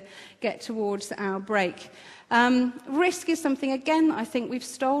starting to get towards our break. Risk is something, again, I think we've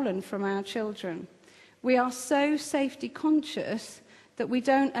stolen from our children. We are so safety conscious that we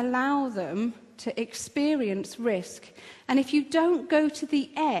don't allow them to experience risk. And if you don't go to the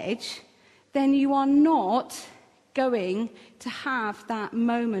edge, then you are not going to have that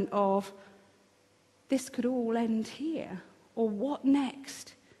moment of, this could all end here. Or what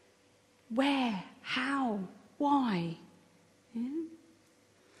next? Where? How? Why? Yeah?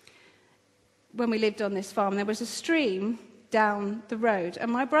 When we lived on this farm, there was a stream down the road.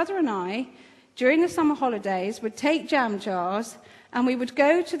 And my brother and I, during the summer holidays, would take jam jars and we would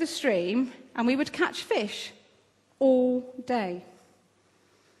go to the stream and we would catch fish all day.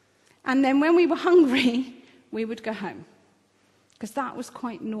 And then when we were hungry, we would go home. Because that was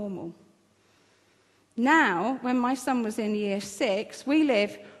quite normal. Now, when my son was in year 6, we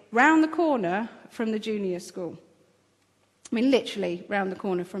live round the corner from the junior school. I mean, literally round the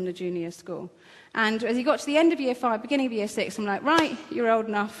corner from the junior school. And as he got to the end of year 5, beginning of year 6, I'm like, right, you're old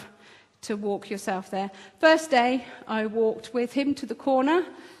enough. to walk yourself there. First day, I walked with him to the corner,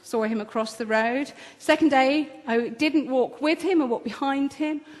 saw him across the road. Second day, I didn't walk with him, I walked behind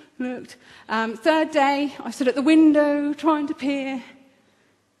him, looked. Third day, I stood at the window trying to peer.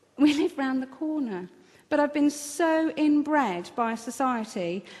 We live round the corner. But I've been so inbred by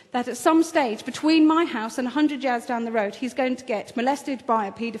society that at some stage between my house and 100 yards down the road, he's going to get molested by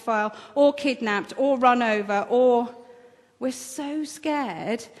a paedophile or kidnapped or run over, or we're so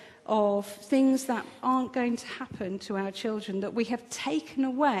scared of things that aren't going to happen to our children that we have taken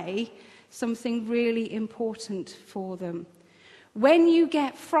away something really important for them. When you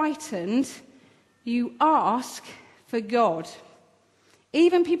get frightened, you ask for God.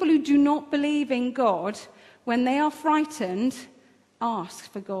 Even people who do not believe in God, when they are frightened,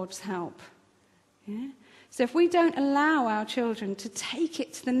 ask for God's help. Yeah? So if we don't allow our children to take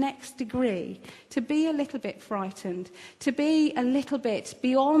it to the next degree, to be a little bit frightened, to be a little bit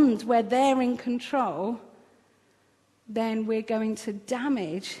beyond where they're in control, then we're going to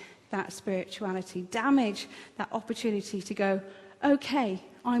damage that spirituality, damage that opportunity to go, okay,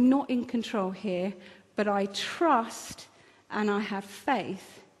 I'm not in control here, but I trust and I have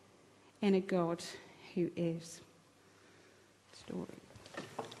faith in a God who is. Story.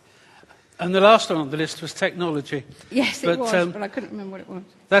 And the last one on the list was technology. Yes, it was, but I couldn't remember what it was.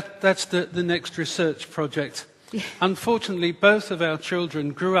 That's the next research project. Yeah. Unfortunately, both of our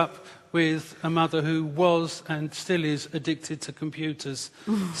children grew up with a mother who was and still is addicted to computers,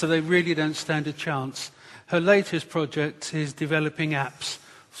 so they really don't stand a chance. Her latest project is developing apps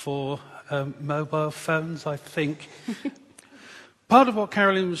for mobile phones, I think. Part of what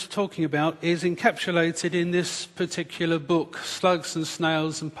Carolyn was talking about is encapsulated in this particular book, Slugs and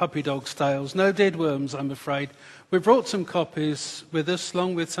Snails and Puppy Dog's Tales. No dead worms, I'm afraid. We brought some copies with us,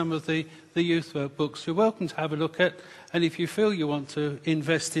 along with some of the youth work books. You're welcome to have a look at, and if you feel you want to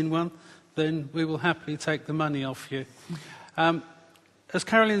invest in one, then we will happily take the money off you. As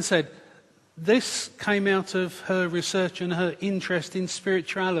Carolyn said, this came out of her research and her interest in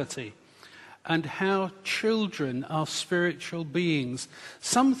spirituality, and how children are spiritual beings,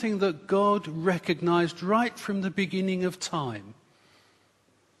 something that God recognized right from the beginning of time.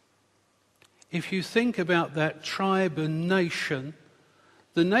 If you think about that tribe and nation,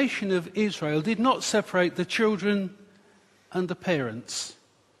 the nation of Israel did not separate the children and the parents.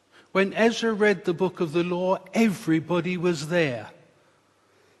 When Ezra read the book of the law, everybody was there.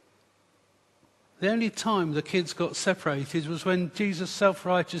 The only time the kids got separated was when Jesus'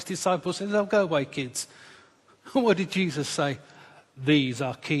 self-righteous disciples said, "Oh, go away, kids." What did Jesus say? These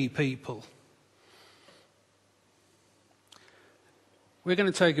are key people. We're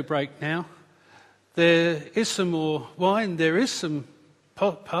going to take a break now. There is some more wine. There is some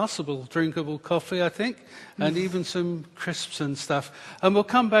passable, drinkable coffee, I think, and even some crisps and stuff. And we'll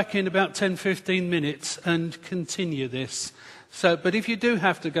come back in about 10-15 minutes and continue this. But if you do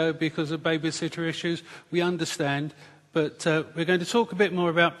have to go because of babysitter issues, we understand. But we're going to talk a bit more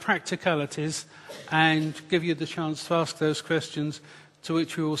about practicalities and give you the chance to ask those questions, to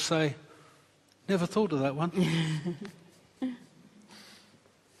which we will say, never thought of that one.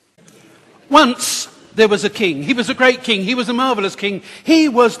 Once there was a king. He was a great king. He was a marvelous king. He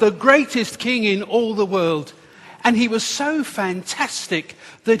was the greatest king in all the world. And he was so fantastic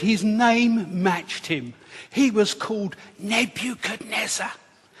that his name matched him. He was called Nebuchadnezzar.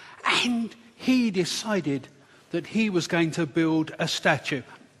 And he decided that he was going to build a statue.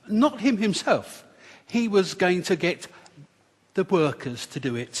 Not him himself. He was going to get the workers to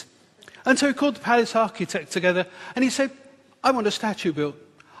do it. And so he called the palace architect together and he said, I want a statue built.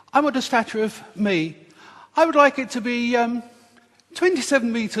 I want a statue of me. I would like it to be 27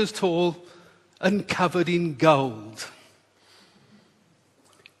 meters tall and covered in gold.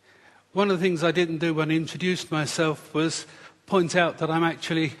 One of the things I didn't do when I introduced myself was point out that I'm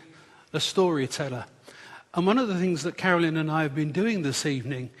actually a storyteller. And one of the things that Carolyn and I have been doing this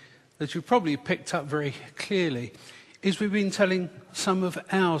evening, that you probably picked up very clearly, is we've been telling some of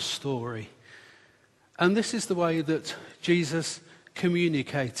our story. And this is the way that Jesus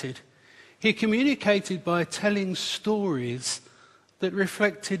communicated. He communicated by telling stories that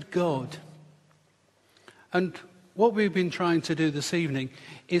reflected God. And what we've been trying to do this evening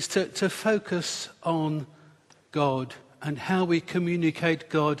is to focus on God and how we communicate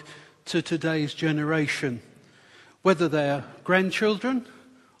God to today's generation, whether they're grandchildren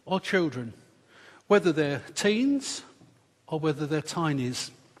or children, whether they're teens or whether they're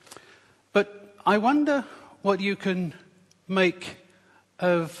tinies. But I wonder what you can make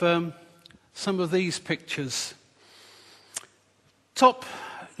of some of these pictures. Top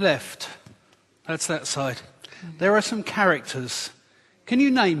left, that's that side. There are some characters. Can you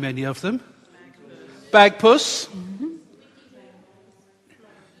name any of them? Bagpuss.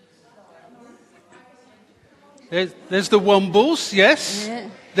 There's the Wombles, yes. Yeah.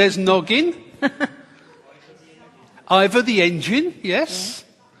 There's Noggin. Ivor the Engine, yes.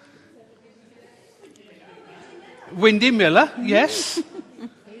 Windy Miller, yes.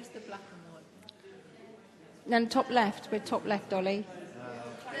 Then top left, with top left, Ollie.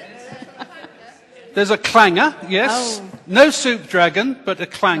 There's a clanger, yes. Oh. No soup dragon, but a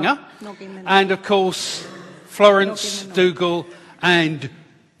clanger. Noggin Miller. And of course, Florence Noggin Dougal and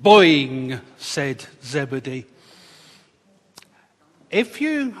Boing, said Zebedee. If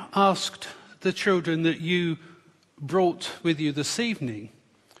you asked the children that you brought with you this evening,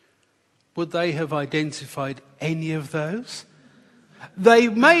 would they have identified any of those? They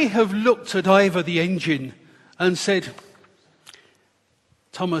may have looked at Ivor the Engine and said,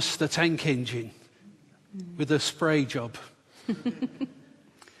 Thomas the Tank Engine with a spray job.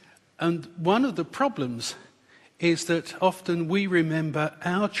 And one of the problems is that often we remember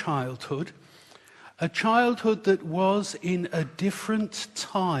our childhood, a childhood that was in a different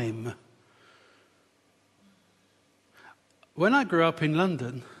time. When I grew up in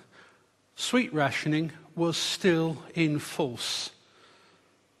London, sweet rationing was still in force.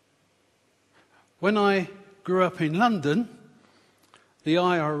 When I grew up in London, the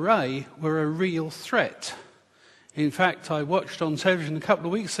IRA were a real threat. In fact, I watched on television a couple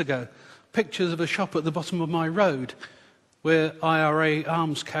of weeks ago pictures of a shop at the bottom of my road where IRA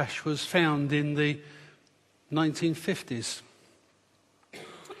arms cash was found in the 1950s.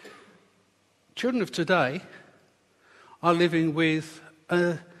 Children of today are living with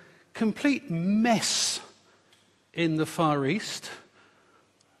a complete mess in the Far East,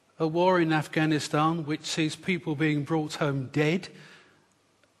 a war in Afghanistan which sees people being brought home dead,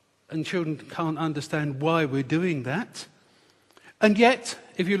 and children can't understand why we're doing that. And yet,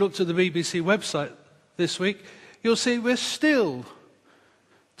 if you looked at the BBC website this week, you'll see we're still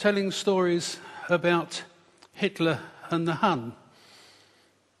telling stories about Hitler and the Hun.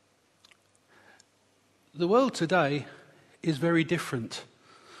 The world today is very different.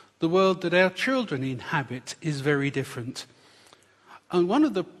 The world that our children inhabit is very different. And one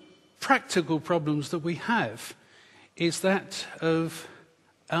of the practical problems that we have is that of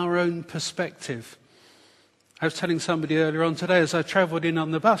our own perspective. I was telling somebody earlier on today as I travelled in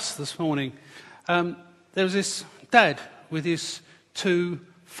on the bus this morning, there was this dad with his 2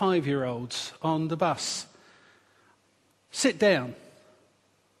 5-year-olds on the bus. Sit down.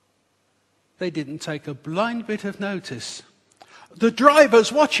 They didn't take a blind bit of notice. The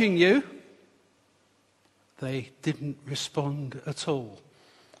driver's watching you. They didn't respond at all.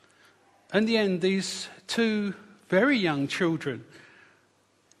 In the end, these 2 very young children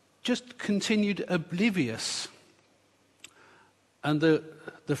just continued oblivious. And the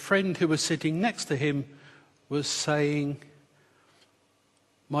friend who was sitting next to him was saying,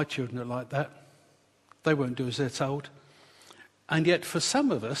 my children are like that. They won't do as they're told. And yet for some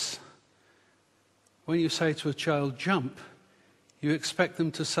of us, when you say to a child, jump, you expect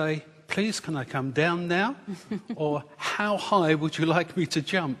them to say, please, can I come down now? Or how high would you like me to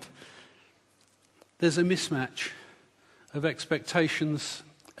jump? There's a mismatch of expectations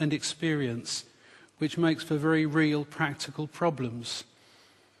and experience, which makes for very real practical problems.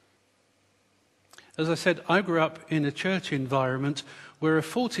 As I said, I grew up in a church environment where a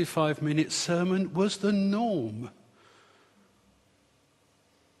 45-minute sermon was the norm.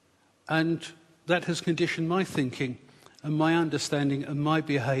 And that has conditioned my thinking and my understanding and my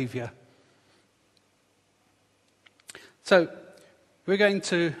behaviour. So we're going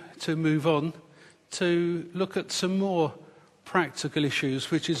to move on to look at some more practical issues,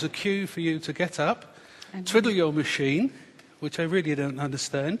 which is a cue for you to get up, twiddle your machine, which I really don't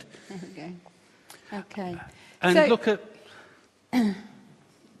understand. There we go. Okay. And so, look at...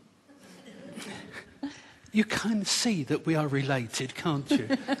 You can see that we are related, can't you?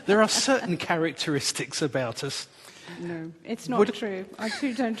 There are certain characteristics about us. No, it's not true. I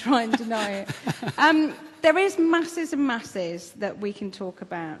too don't try and deny it. There is masses and masses that we can talk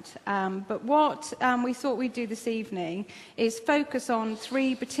about. But what we thought we'd do this evening is focus on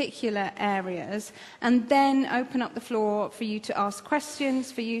 3 particular areas and then open up the floor for you to ask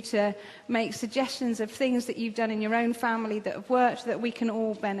questions, for you to make suggestions of things that you've done in your own family that have worked that we can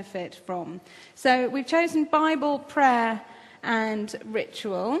all benefit from. So we've chosen Bible, prayer and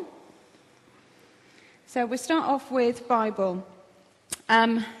ritual. So we'll start off with Bible.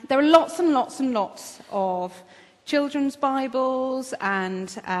 There are lots and lots and lots of children's Bibles and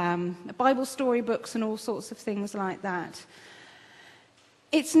Bible storybooks and all sorts of things like that.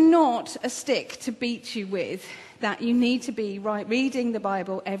 It's not a stick to beat you with that you need to be reading the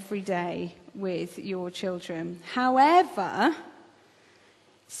Bible every day with your children. However,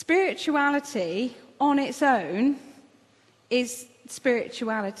 spirituality on its own is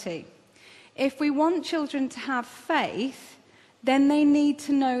spirituality. If we want children to have faith, then they need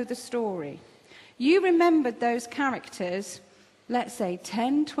to know the story. You remembered those characters, let's say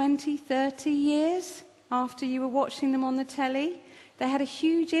 10, 20, 30 years after you were watching them on the telly. They had a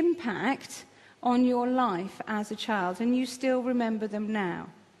huge impact on your life as a child, and you still remember them now.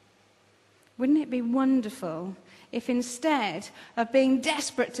 Wouldn't it be wonderful if instead of being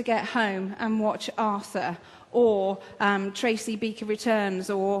desperate to get home and watch Arthur or Tracy Beaker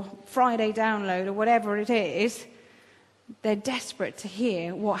Returns or Friday Download or whatever it is, they're desperate to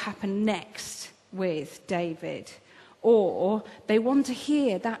hear what happened next with David, or they want to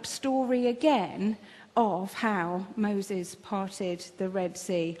hear that story again of how Moses parted the Red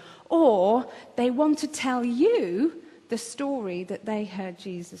Sea, or they want to tell you the story that they heard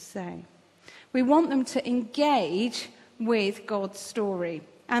Jesus say. We want them to engage with God's story,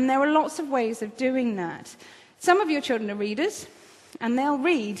 and there are lots of ways of doing that. Some of your children are readers, and they'll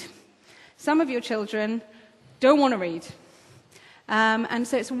read. Some of your children don't want to read. And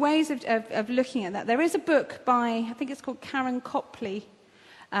so it's ways of looking at that. There is a book by, I think it's called Karen Copley,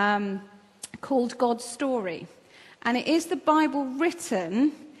 called God's Story. And it is the Bible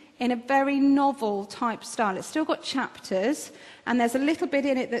written in a very novel type style. It's still got chapters, and there's a little bit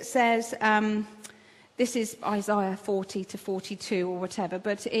in it that says, this is Isaiah 40 to 42 or whatever,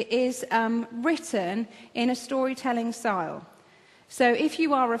 but it is written in a storytelling style. So if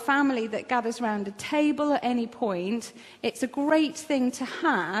you are a family that gathers around a table at any point, it's a great thing to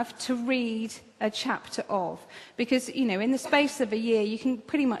have to read a chapter of. Because, you know, in the space of a year, you can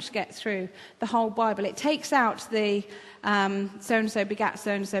pretty much get through the whole Bible. It takes out the so-and-so begat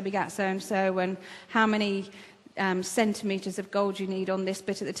so-and-so begat so-and-so, and how many centimetres of gold you need on this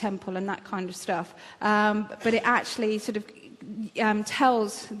bit of the temple and that kind of stuff. But it actually sort of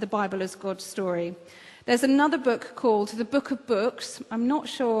tells the Bible as God's story. There's another book called The Book of Books. I'm not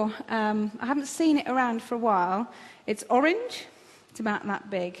sure, I haven't seen it around for a while. It's orange, it's about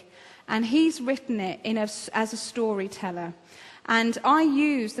that big. And he's written it as a storyteller. And I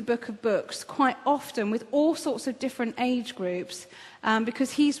use the Book of Books quite often with all sorts of different age groups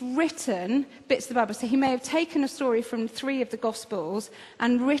because he's written bits of the Bible. So he may have taken a story from 3 of the Gospels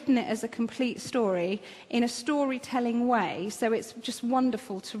and written it as a complete story in a storytelling way. So it's just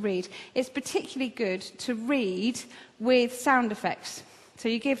wonderful to read. It's particularly good to read with sound effects. So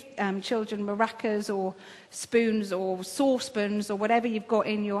you give children maracas or spoons or saucepans or whatever you've got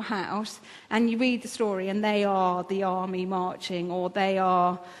in your house, and you read the story, and they are the army marching, or they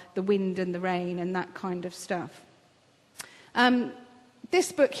are the wind and the rain and that kind of stuff.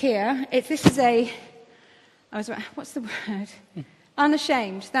 This book here, what's the word?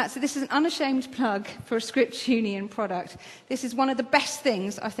 Unashamed. This is an unashamed plug for a Scripture Union product. This is one of the best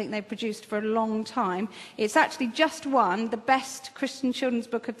things I think they've produced for a long time. It's actually just won the Best Christian Children's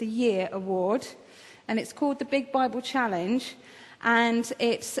Book of the Year award, and it's called the Big Bible Challenge. And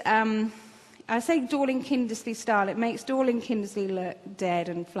it's, I say Dorling Kindersley style. It makes Dorling Kindersley look dead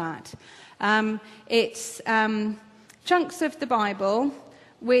and flat. It's chunks of the Bible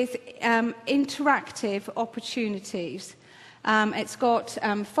with interactive opportunities. It's got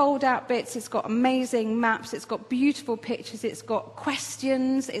fold-out bits, it's got amazing maps, it's got beautiful pictures, it's got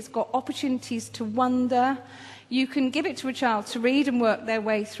questions, it's got opportunities to wonder. You can give it to a child to read and work their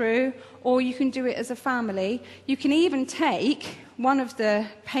way through, or you can do it as a family. You can even take one of the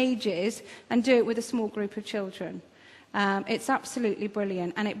pages and do it with a small group of children. It's absolutely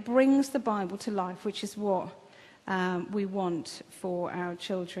brilliant, and it brings the Bible to life, which is what we want for our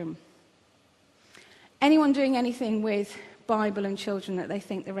children. Anyone doing anything with Bible and children that they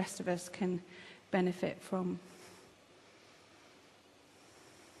think the rest of us can benefit from?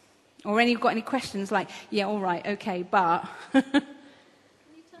 Or got any questions like, yeah, all right, okay, but... Can you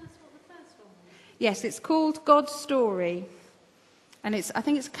tell us what the first one was? Yes, it's called God's Story. And I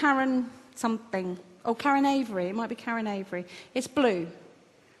think it's Karen something. Oh, Karen Avery. It might be Karen Avery. It's blue.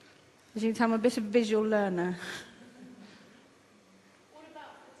 As you can tell, I'm a bit of a visual learner. What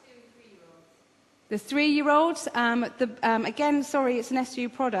about the 2 and 3-year-olds? The 3-year-olds, again, sorry, it's an SU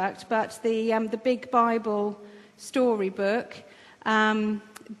product, but the Big Bible Storybook,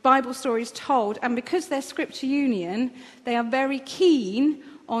 Bible stories told, and because they're Scripture Union, they are very keen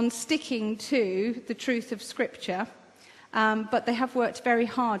on sticking to the truth of Scripture. But they have worked very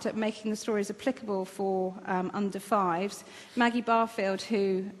hard at making the stories applicable for under fives. Maggie Barfield,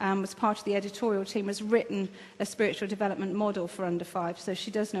 who was part of the editorial team, has written a spiritual development model for under fives, so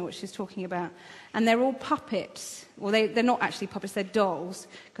she does know what she's talking about. And they're all puppets. Well, they're not actually puppets, they're dolls,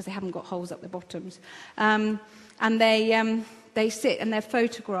 because they haven't got holes up their bottoms. And they sit and they're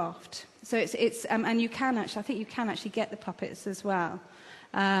photographed. So it's and you can actually, I think you can actually get the puppets as well.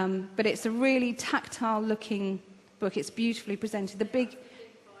 But it's a really tactile-looking book. It's beautifully presented. The big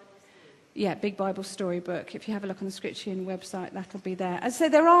Bible story book. If you have a look on the Scripturian website, that'll be there. And so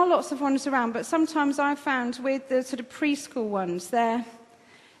there are lots of ones around, but sometimes I've found with the sort of preschool ones,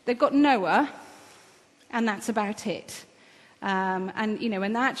 they've got Noah, and that's about it.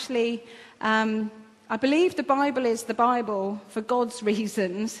 And actually, I believe the Bible is the Bible for God's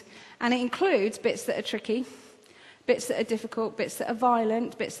reasons, and it includes bits that are tricky, bits that are difficult, bits that are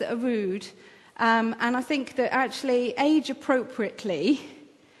violent, bits that are rude. And I think that actually, age appropriately,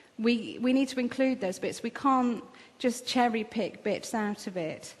 we need to include those bits. We can't just cherry pick bits out of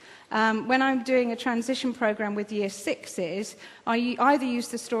it. When I'm doing a transition program with year sixes, I either use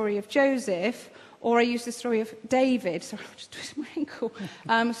the story of Joseph or I use the story of David. Sorry, I'm just twisting my ankle.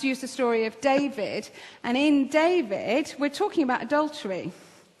 So use the story of David. And in David, we're talking about adultery.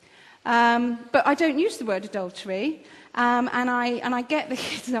 But I don't use the word adultery. And I get the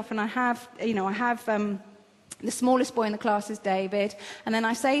kids up, and I have the smallest boy in the class is David, and then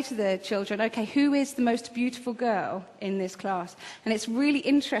I say to the children, okay, who is the most beautiful girl in this class? And it's really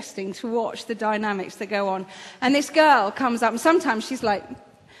interesting to watch the dynamics that go on. And this girl comes up, and sometimes she's like,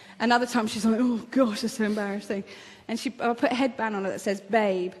 and other times she's like, oh gosh, it's so embarrassing. And I'll put a headband on it that says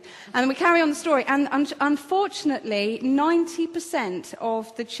babe. And we carry on the story. And unfortunately, 90%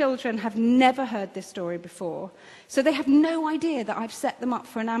 of the children have never heard this story before. So they have no idea that I've set them up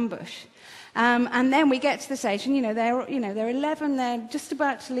for an ambush. And then we get to this age, and they're 11, they're just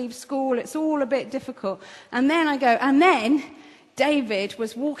about to leave school, it's all a bit difficult. And then I go, and then David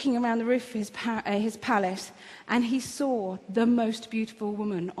was walking around the roof of his palace, and he saw the most beautiful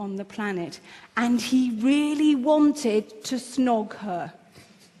woman on the planet, and he really wanted to snog her.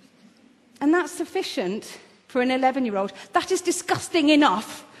 And that's sufficient for an 11-year-old. That is disgusting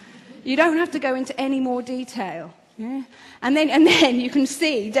enough. You don't have to go into any more detail. Yeah? And then you can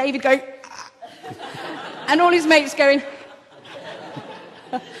see David go, and all his mates going,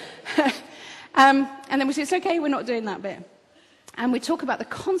 and then we say, it's okay, we're not doing that bit. And we talk about the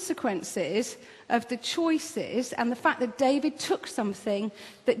consequences of the choices and the fact that David took something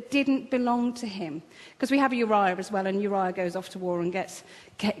that didn't belong to him. Because we have Uriah as well, and Uriah goes off to war and gets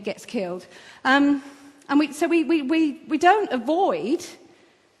killed. And we don't avoid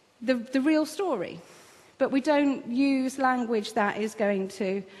the real story, but we don't use language that is going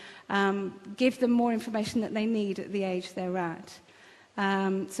to give them more information that they need at the age they're at.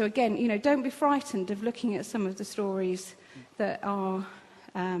 So again, don't be frightened of looking at some of the stories that are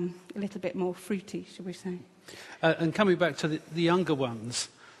a little bit more fruity, shall we say. And coming back to the younger ones,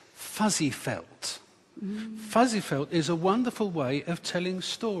 fuzzy felt. Fuzzy felt is a wonderful way of telling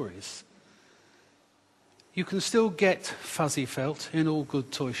stories. You can still get fuzzy felt in all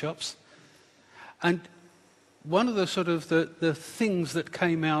good toy shops. And one of the sort of the things that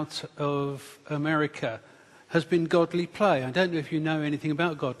came out of America has been godly play. I don't know if you know anything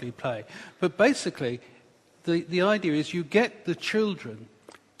about godly play, but basically the idea is you get the children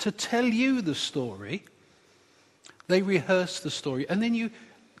to tell you the story, they rehearse the story, and then you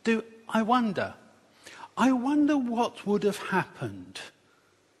do, I wonder what would have happened.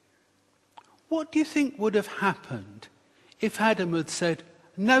 What do you think would have happened if Adam had said,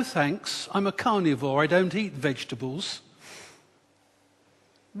 no thanks, I'm a carnivore, I don't eat vegetables?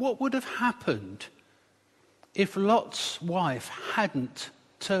 What would have happened if Lot's wife hadn't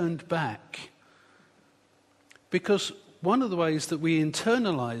turned back? Because one of the ways that we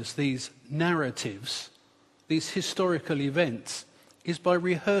internalize these narratives, these historical events, is by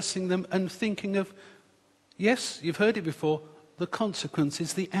rehearsing them and thinking of, yes, you've heard it before, the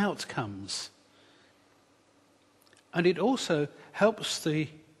consequences, the outcomes. And it also helps the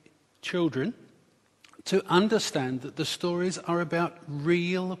children to understand that the stories are about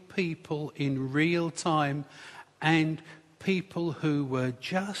real people in real time and people who were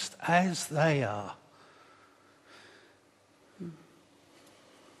just as they are.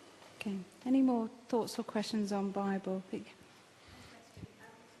 Okay. Any more thoughts or questions on Bible? What we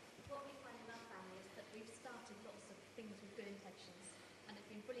find in our family is that we've started lots of things with good intentions, and it's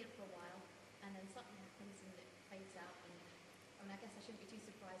been brilliant for a while, and then something happens and it fades out. And I guess I shouldn't be too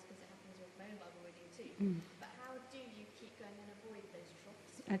surprised because it happens with my own Bible reading too. But how do you keep going and avoid those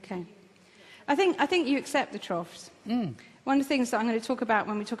troughs? Okay. I think you accept the troughs. One of the things that I'm going to talk about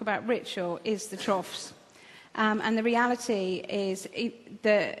when we talk about ritual is the troughs. And the reality is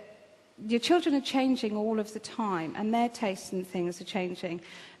that your children are changing all of the time, and their tastes and things are changing.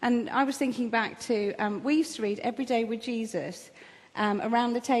 And I was thinking back to, we used to read Every Day with Jesus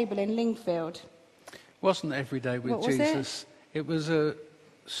around the table in Lingfield. Wasn't Every Day with What was Jesus. It was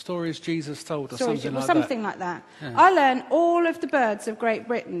stories Jesus told, or something like that. Something like that. Yeah. I learned all of the birds of Great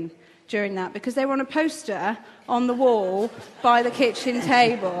Britain during that because they were on a poster on the wall by the kitchen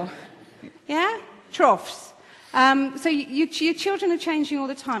table. Yeah? Troughs. So your children are changing all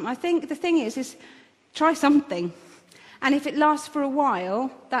the time. I think the thing is try something. And if it lasts for a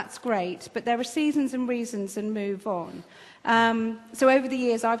while, that's great. But there are seasons and reasons, and move on. So over the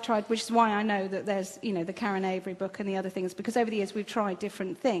years I've tried, which is why I know that there's, the Karen Avery book and the other things, because over the years we've tried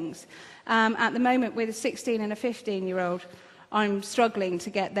different things. At the moment with a 16 and a 15-year-old, I'm struggling to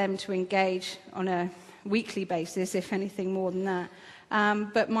get them to engage on a weekly basis, if anything more than that.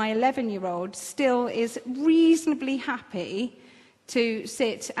 But my 11-year-old still is reasonably happy to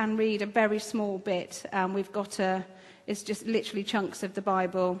sit and read a very small bit. We've got it's just literally chunks of the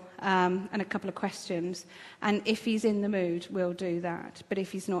Bible and a couple of questions. And if he's in the mood, we'll do that. But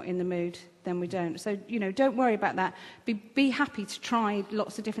if he's not in the mood, then we don't. So, don't worry about that. Be happy to try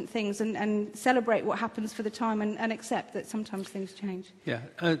lots of different things and celebrate what happens for the time and accept that sometimes things change. Yeah,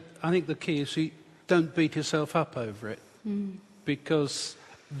 I think the key is you don't beat yourself up over it, because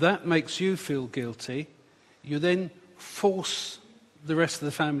that makes you feel guilty. You then force the rest of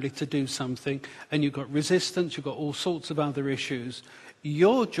the family to do something, and you've got resistance, you've got all sorts of other issues.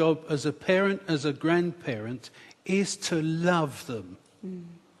 Your job as a parent, as a grandparent, is to love them.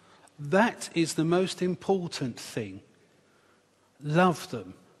 That is the most important thing. Love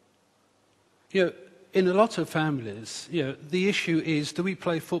them. In a lot of families, the issue is, do we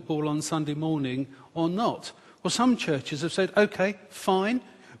play football on Sunday morning or not? Well, some churches have said, okay, fine,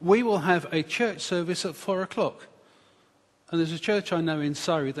 we will have a church service at 4 o'clock. And there's a church I know in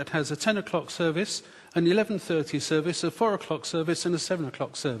Surrey that has a 10 o'clock service, an 11:30 service, a 4 o'clock service, and a 7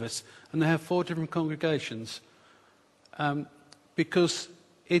 o'clock service. And they have 4 different congregations. Because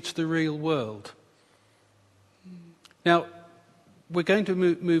it's the real world. Now, we're going to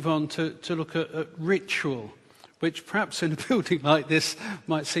move on to look at ritual, which perhaps in a building like this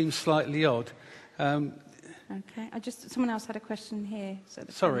might seem slightly odd. Okay, someone else had a question here.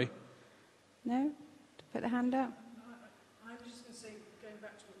 Sorry. No? Put the hand up. I was just going to say, going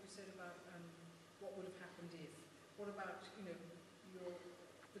back to what you said about what would have happened if. What about,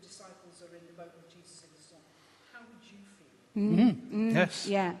 the disciples are in the boat with Jesus in the storm. How would you feel? Yes.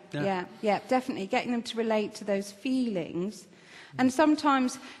 Yeah, definitely. Getting them to relate to those feelings. And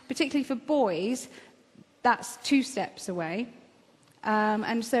sometimes, particularly for boys, that's 2 steps away.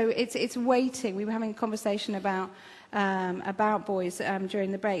 And so it's waiting. We were having a conversation about boys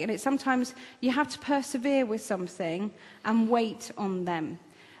during the break. And it's sometimes you have to persevere with something and wait on them.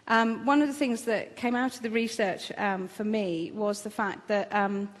 One of the things that came out of the research for me was the fact that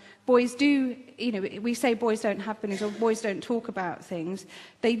boys do, we say boys don't have feelings or boys don't talk about things.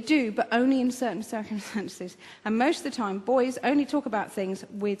 They do, but only in certain circumstances. And most of the time, boys only talk about things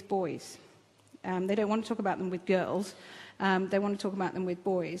with boys. They don't want to talk about them with girls. They want to talk about them with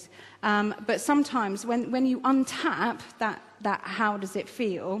boys. But sometimes when you untap that how does it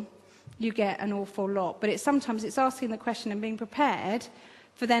feel, you get an awful lot. But sometimes it's asking the question and being prepared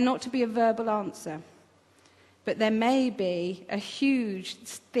for there not to be a verbal answer. But there may be a huge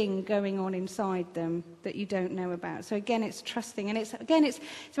thing going on inside them that you don't know about. So again, it's trusting. And it's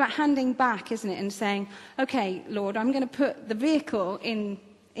about handing back, isn't it? And saying, okay, Lord, I'm going to put the vehicle in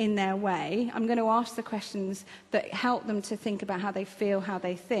their way. I'm going to ask the questions that help them to think about how they feel, how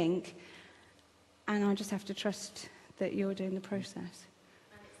they think. And I just have to trust that you're doing the process.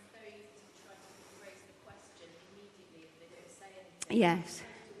 And it's very easy to try to raise the question immediately if they don't say anything. Yes. You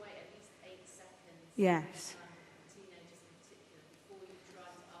have to wait at least 8 seconds. Yes. Teenagers in particular, before you try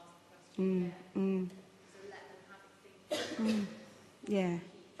to ask the question. So let them have a think. Yeah.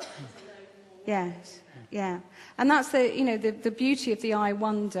 Keep trying to learn more. Yes. Yeah. And that's the beauty of the I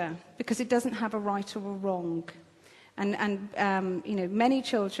wonder, because it doesn't have a right or a wrong. And many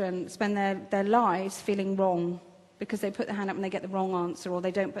children spend their lives feeling wrong because they put their hand up and they get the wrong answer, or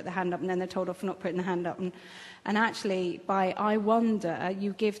they don't put the hand up and then they're told off for not putting the hand up. And actually, by I wonder,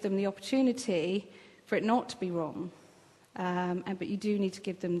 you give them the opportunity for it not to be wrong. But you do need to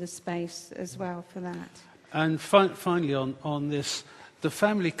give them the space as well for that. And finally on this, the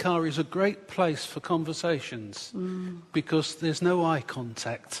family car is a great place for conversations because there's no eye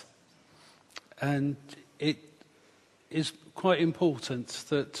contact. And it is quite important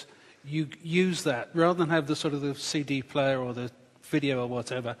that you use that rather than have the sort of the CD player or the video or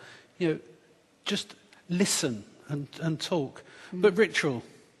whatever. Just listen and talk. But ritual.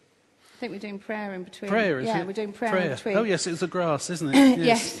 I think we're doing prayer in between. Prayer, is it? Yeah, we're doing prayer in between. Oh, yes, it's the grass, isn't it?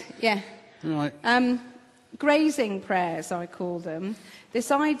 Yes, yeah. Right. Grazing prayers, I call them.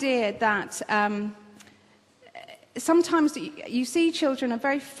 This idea that sometimes you see children are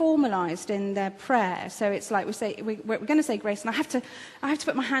very formalised in their prayer. So it's like we're going to say grace, and I have to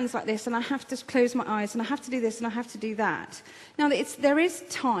put my hands like this, and I have to close my eyes, and I have to do this, and I have to do that. Now, there is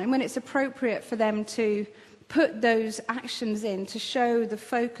time when it's appropriate for them to put those actions in to show the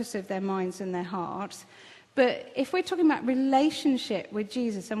focus of their minds and their hearts. But if we're talking about relationship with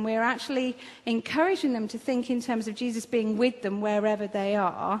Jesus, and we're actually encouraging them to think in terms of Jesus being with them wherever they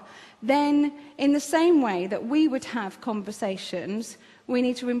are, then in the same way that we would have conversations, we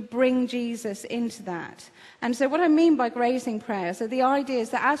need to bring Jesus into that. And so what I mean by grazing prayers are the idea is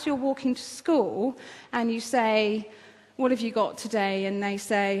that as you're walking to school and you say, what have you got today? And they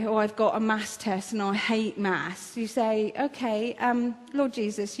say, oh, I've got a maths test and I hate maths. You say, okay, Lord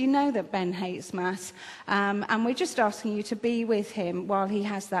Jesus, you know that Ben hates maths, and we're just asking you to be with him while he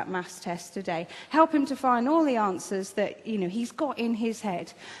has that maths test today. Help him to find all the answers that, he's got in his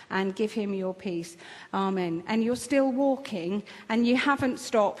head, and give him your peace. Amen. And you're still walking, and you haven't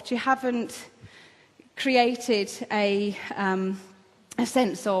stopped, you haven't created a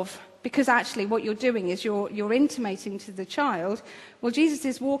sense of, because actually what you're doing is you're intimating to the child, well, Jesus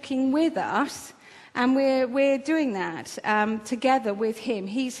is walking with us, and we're doing that together with him.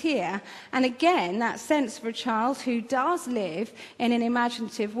 He's here. And again, that sense for a child who does live in an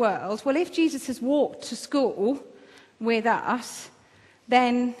imaginative world, well, if Jesus has walked to school with us,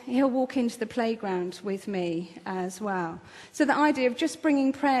 then he'll walk into the playground with me as well. So the idea of just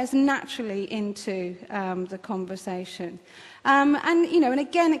bringing prayers naturally into the conversation. And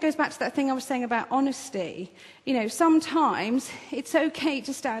again, it goes back to that thing I was saying about honesty. Sometimes it's okay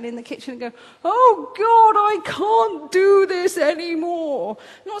to stand in the kitchen and go, oh, God, I can't do this anymore.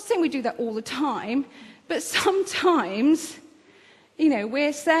 I'm not saying we do that all the time, but sometimes,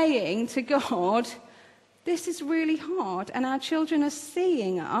 we're saying to God, this is really hard, and our children are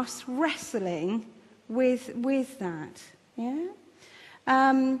seeing us wrestling with that. Yeah?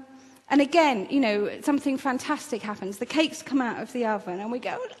 And again, something fantastic happens. The cakes come out of the oven, and we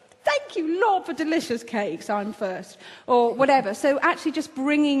go, thank you, Lord, for delicious cakes. I'm first, or whatever. So actually just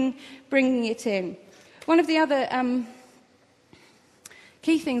bringing it in. One of the other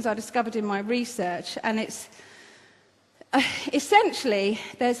key things I discovered in my research, and it's essentially,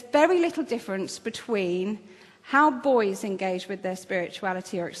 there's very little difference between how boys engage with their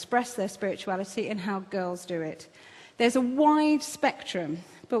spirituality or express their spirituality and how girls do it. There's a wide spectrum,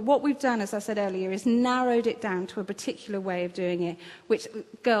 but what we've done, as I said earlier, is narrowed it down to a particular way of doing it, which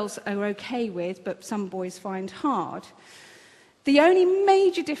girls are okay with, but some boys find hard. The only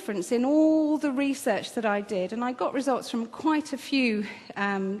major difference in all the research that I did, and I got results from quite a few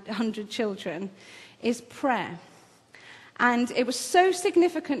 100 children, is prayer. And it was so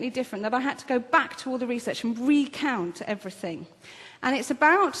significantly different that I had to go back to all the research and recount everything. And it's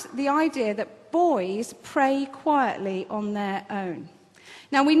about the idea that boys pray quietly on their own.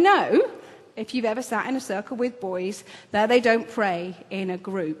 Now, we know, if you've ever sat in a circle with boys, that they don't pray in a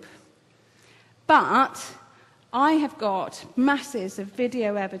group. But I have got masses of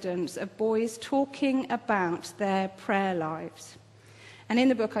video evidence of boys talking about their prayer lives. And in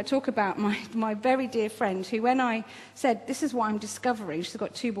the book, I talk about my very dear friend who, when I said, this is what I'm discovering, she's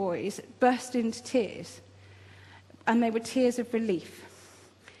got 2 boys, burst into tears. And they were tears of relief.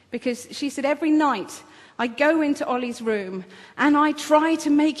 Because she said, every night I go into Ollie's room and I try to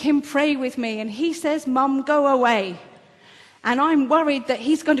make him pray with me. And he says, Mum, go away. And I'm worried that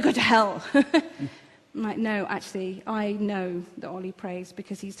he's going to go to hell. I'm like, no, actually, I know that Ollie prays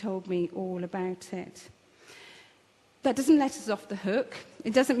because he's told me all about it. That doesn't let us off the hook.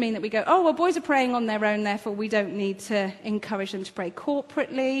 It doesn't mean that we go, oh, well, boys are praying on their own, therefore we don't need to encourage them to pray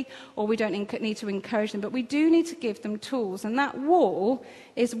corporately, or we don't need to encourage them. But we do need to give them tools, and that wall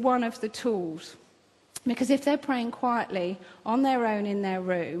is one of the tools. Because if they're praying quietly on their own in their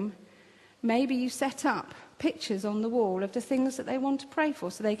room, maybe you set up pictures on the wall of the things that they want to pray for,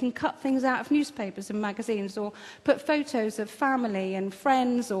 so they can cut things out of newspapers and magazines, or put photos of family and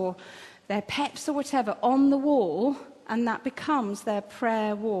friends or their pets or whatever on the wall, and that becomes their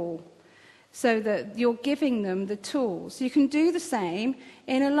prayer wall, so that you're giving them the tools. You can do the same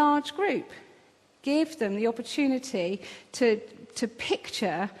in a large group. Give them the opportunity to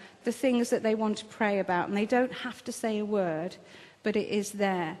picture the things that they want to pray about, and they don't have to say a word, but it is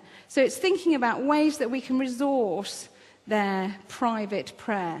there. So it's thinking about ways that we can resource their private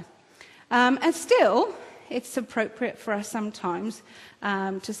prayer. And still, it's appropriate for us sometimes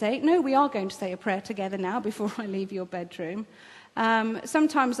to say, no, we are going to say a prayer together now before I leave your bedroom.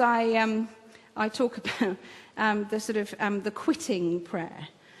 Sometimes I talk about the sort of the quitting prayer.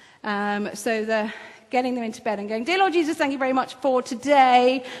 So the getting them into bed and going, dear Lord Jesus, thank you very much for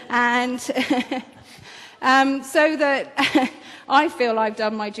today. And so that I feel I've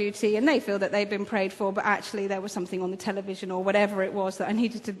done my duty and they feel that they've been prayed for, but actually there was something on the television or whatever it was that I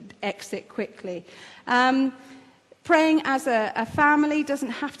needed to exit quickly. Praying as a family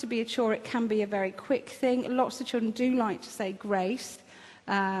doesn't have to be a chore. It can be a very quick thing. Lots of children do like to say grace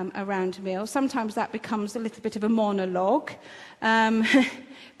around a meal. Sometimes that becomes a little bit of a monologue.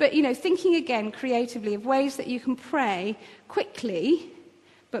 But, thinking again creatively of ways that you can pray quickly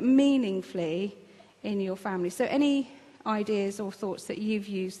but meaningfully in your family. So any ideas or thoughts that you've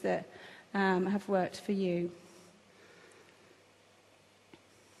used that have worked for you?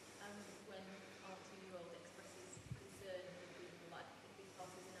 When our 2-year-old expresses concern for people, like if he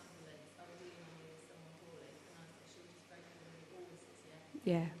passes an ambulance, I was leaning on you with someone calling, and I said, she was very good, always says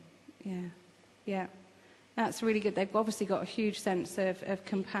Yeah. That's really good. They've obviously got a huge sense of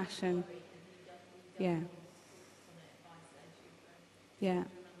compassion. Yeah.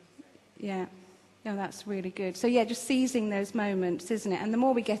 No, that's really good. So just seizing those moments, isn't it? And the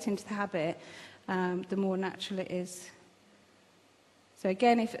more we get into the habit, the more natural it is. So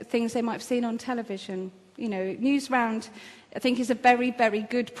again, if things they might have seen on television, News Round, I think is a very, very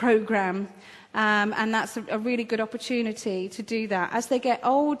good program. And that's a really good opportunity to do that. As they get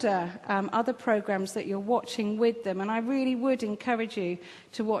older, other programs that you're watching with them, and I really would encourage you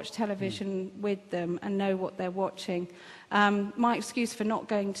to watch television with them and know what they're watching. My excuse for not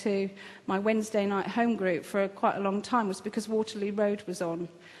going to my Wednesday night home group for quite a long time was because Waterloo Road was on,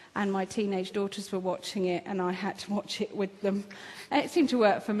 and my teenage daughters were watching it, and I had to watch it with them. And it seemed to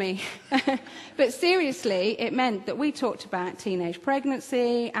work for me. But seriously, it meant that we talked about teenage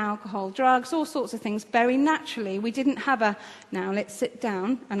pregnancy, alcohol, drugs, all sorts of things very naturally. We didn't have now let's sit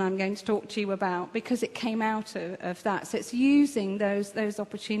down and I'm going to talk to you about, because it came out of that. So it's using those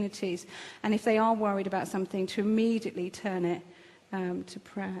opportunities. And if they are worried about something, to immediately turn it to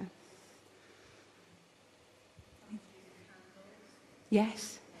prayer.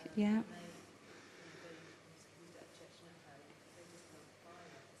 Yes. Yeah.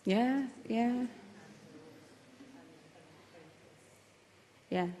 Yeah.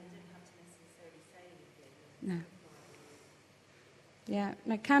 No. Yeah.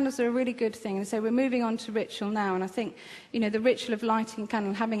 No, candles are a really good thing. And so we're moving on to ritual now. And I think, the ritual of lighting a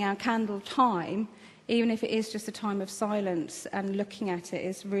candle, having our candle time, even if it is just a time of silence and looking at it,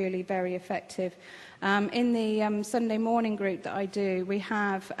 is really very effective. In the Sunday morning group that I do, we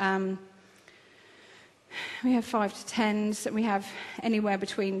have 5 to 10s. We have anywhere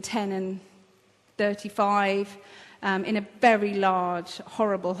between 10 and 35 in a very large,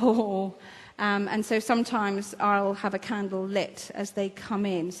 horrible hall. And so sometimes I'll have a candle lit as they come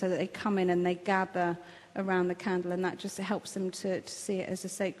in, so that they come in and they gather around the candle, and that just helps them to see it as a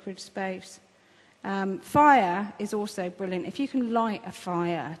sacred space. Fire is also brilliant. If you can light a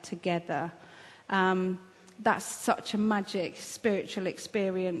fire together, that's such a magic spiritual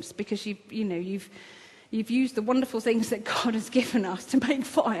experience, because you've used the wonderful things that God has given us to make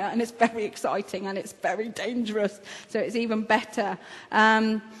fire, and it's very exciting and it's very dangerous, so it's even better.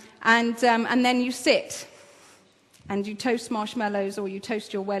 And then you sit and you toast marshmallows, or you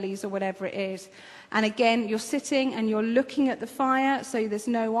toast your wellies, or whatever it is. And again, you're sitting and you're looking at the fire, so there's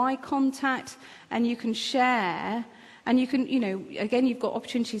no eye contact, and you can share. And you can, again, you've got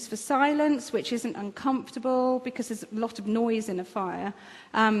opportunities for silence, which isn't uncomfortable because there's a lot of noise in a fire.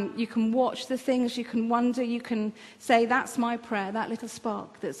 You can watch the things, you can wonder, you can say, that's my prayer, that little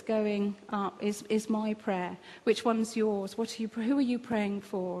spark that's going up is my prayer. Which one's yours? Who are you praying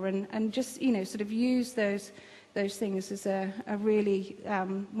for? And just, sort of use those things as a really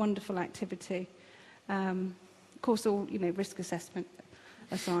wonderful activity. Of course, all, risk assessment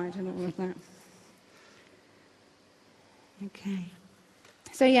aside and all of that. Okay.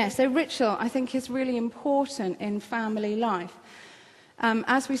 So ritual, I think, is really important in family life.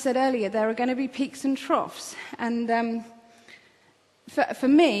 As we said earlier, there are going to be peaks and troughs. And for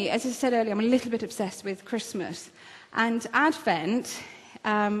me, as I said earlier, I'm a little bit obsessed with Christmas. And Advent,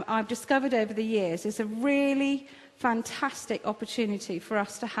 I've discovered over the years, is a really fantastic opportunity for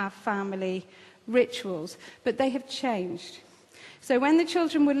us to have family rituals. But they have changed. So when the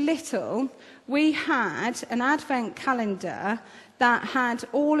children were little, we had an Advent calendar that had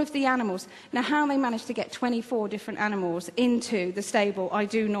all of the animals. Now, how they managed to get 24 different animals into the stable, I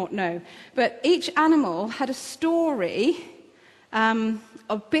do not know. But each animal had a story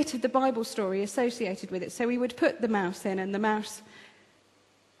a bit of the Bible story associated with it. So we would put the mouse in, and the mouse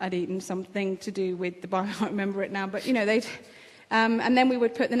had eaten something to do with the Bible. I can't remember it now, but they'd. And then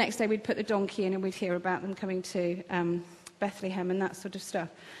the next day we'd put the donkey in, and we'd hear about them coming to Bethlehem and that sort of stuff.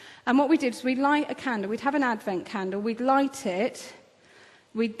 And what we did is we'd light a candle. We'd have an Advent candle. We'd light it.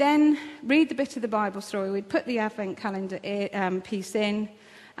 We'd then read the bit of the Bible story. We'd put the Advent calendar piece in,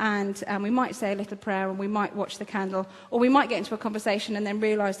 and we might say a little prayer, and we might watch the candle, or we might get into a conversation and then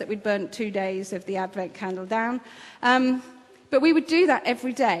realise that we'd burnt 2 days of the Advent candle down. But we would do that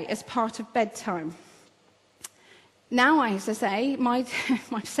every day as part of bedtime. Now, as I say, my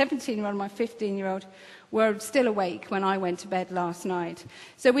 17-year-old and my 15-year-old were still awake when I went to bed last night.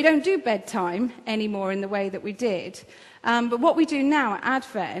 So we don't do bedtime anymore in the way that we did. But what we do now at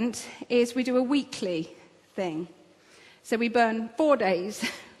Advent is we do a weekly thing. So we burn 4 days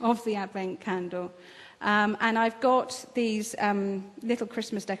of the Advent candle. And I've got these little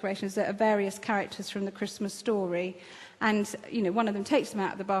Christmas decorations that are various characters from the Christmas story. And, one of them takes them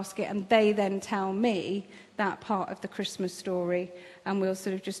out of the basket, and they then tell me that part of the Christmas story, and we'll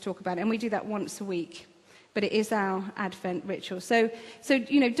sort of just talk about it. And we do that once a week. But it is our Advent ritual. So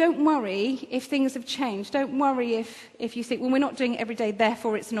don't worry if things have changed. Don't worry if you think, well, we're not doing it every day,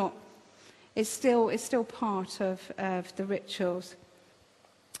 therefore it's not. It's still part of the rituals.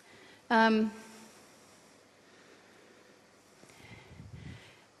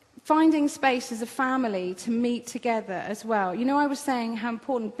 Finding space as a family to meet together as well. I was saying how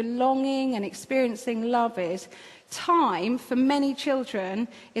important belonging and experiencing love is. Time, for many children,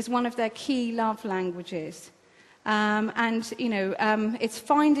 is one of their key love languages. It's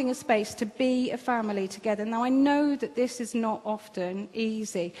finding a space to be a family together. Now, I know that this is not often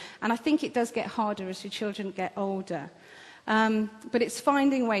easy, and I think it does get harder as your children get older. But it's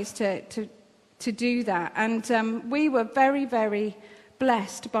finding ways to do that. And we were very, very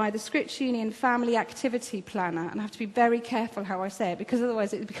blessed by the Scripture Union Family Activity Planner, and I have to be very careful how I say it, because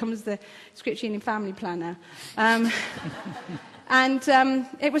otherwise it becomes the Scripture Union Family Planner.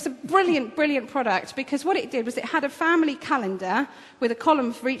 It was a brilliant, brilliant product, because what it did was it had a family calendar with a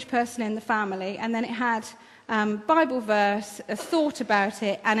column for each person in the family, and then it had Bible verse, a thought about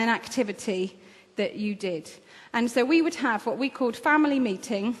it, and an activity that you did. And so we would have what we called family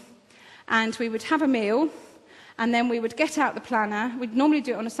meeting, and we would have a meal, and then we would get out the planner. We'd normally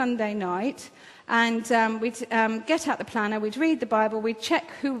do it on a Sunday night. And we'd get out the planner, we'd read the Bible, we'd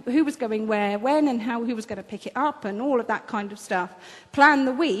check who was going where, when, and how, who was going to pick it up, and all of that kind of stuff. Plan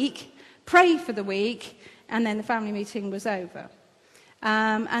the week, pray for the week, and then the family meeting was over.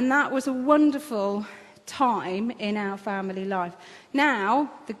 And that was a wonderful time in our family life. Now,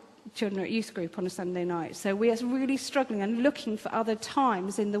 the children are at youth group on a Sunday night, so we are really struggling and looking for other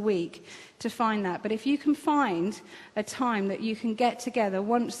times in the week to find that. But if you can find a time that you can get together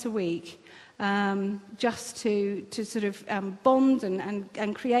once a week, just to sort of bond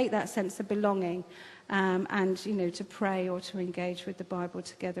and create that sense of belonging, and to pray or to engage with the Bible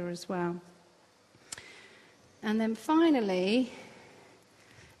together as well. And then finally,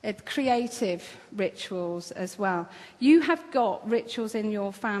 creative rituals as well. You have got rituals in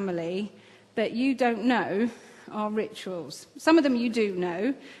your family that you don't know are rituals. Some of them you do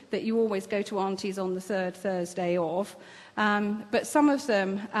know, that you always go to Auntie's on the third Thursday of. But some of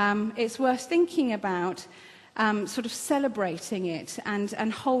them, it's worth thinking about sort of celebrating it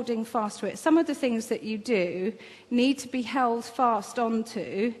and holding fast to it. Some of the things that you do need to be held fast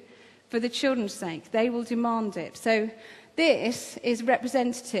onto for the children's sake. They will demand it. So this is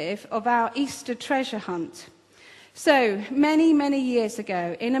representative of our Easter treasure hunt. So many, many years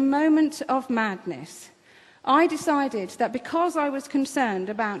ago, in a moment of madness, I decided that because I was concerned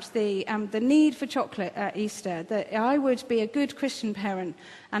about the need for chocolate at Easter, that I would be a good Christian parent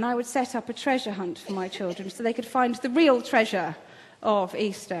and I would set up a treasure hunt for my children so they could find the real treasure of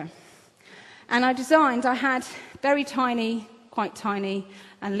Easter. And I had very tiny, quite tiny,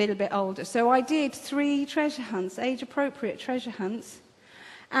 and a little bit older. So I did 3 treasure hunts, age-appropriate treasure hunts.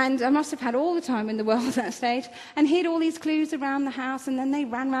 And I must have had all the time in the world at that stage, and hid all these clues around the house, and then they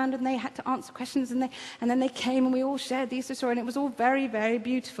ran around and they had to answer questions, and then they came and we all shared the Easter story, and it was all very, very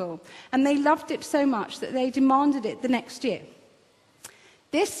beautiful. And they loved it so much that they demanded it the next year.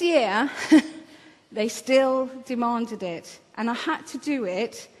 This year, they still demanded it, and I had to do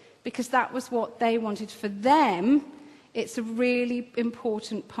it because that was what they wanted. For them, it's a really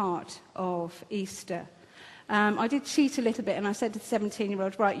important part of Easter. I did cheat a little bit, and I said to the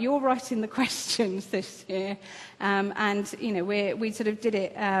 17-year-old, right, you're writing the questions this year, and we sort of did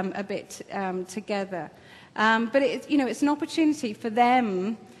it a bit together. But it's an opportunity for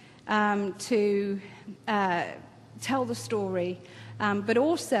them to tell the story, but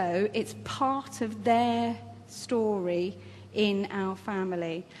also it's part of their story in our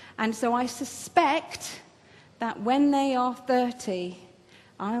family. And so I suspect that when they are 30,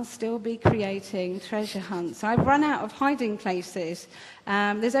 I'll still be creating treasure hunts. I've run out of hiding places.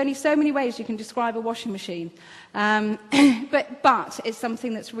 There's only so many ways you can describe a washing machine. But it's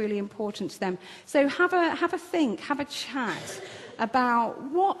something that's really important to them. So have a think, have a chat about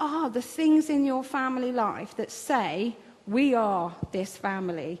what are the things in your family life that say, we are this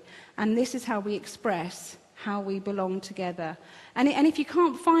family, and this is how we express how we belong together. And if you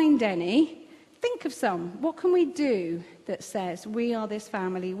can't find any, think of some. What can we do that says we are this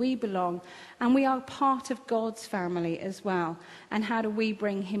family, we belong, and we are part of God's family as well? And how do we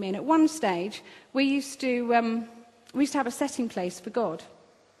bring him in? At one stage, we used to have a setting place for God,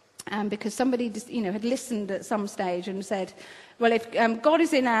 because somebody had listened at some stage and said, well, if God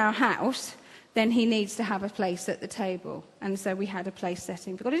is in our house, then he needs to have a place at the table. And so we had a place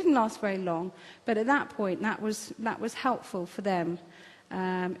setting for God. It didn't last very long, but at that point, that was helpful for them.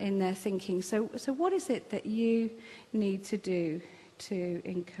 In their thinking. So what is it that you need to do to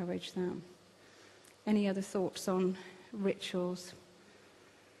encourage them? Any other thoughts on rituals?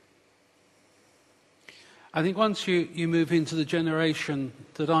 I think once you move into the generation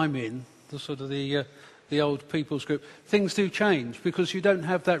that I'm in, the sort of the old people's group, things do change because you don't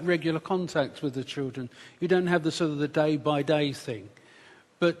have that regular contact with the children. You don't have the sort of the day-by-day thing.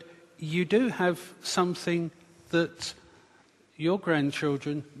 But you do have something that your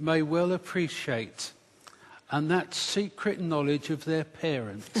grandchildren may well appreciate, and that's secret knowledge of their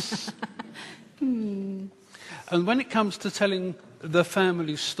parents. And when it comes to telling the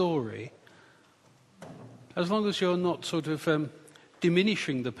family story, as long as you're not sort of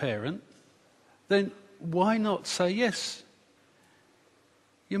diminishing the parent, then why not say, yes,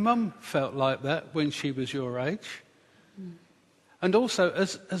 your mum felt like that when she was your age. And also,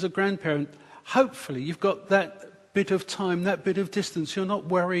 as a grandparent, hopefully you've got that bit of time, that bit of distance. You're not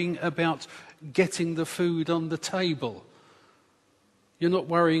worrying about getting the food on the table. You're not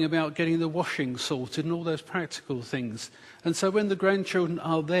worrying about getting the washing sorted and all those practical things. And so when the grandchildren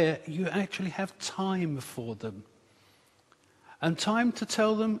are there, you actually have time for them. And time to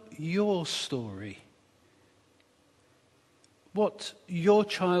tell them your story. What your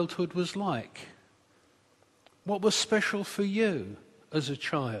childhood was like. What was special for you as a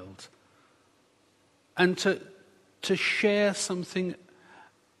child. And to share something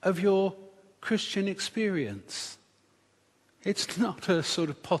of your Christian experience. It's not a sort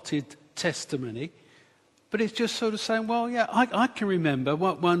of potted testimony, but it's just sort of saying, well, yeah, I can remember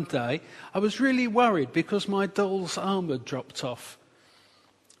one day I was really worried because my doll's arm had dropped off.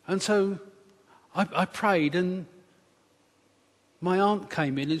 And so I prayed, and my aunt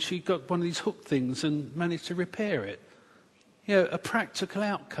came in and she got one of these hook things and managed to repair it. You know, a practical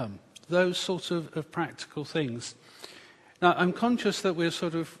outcome, those sorts of practical things. Now, I'm conscious that we're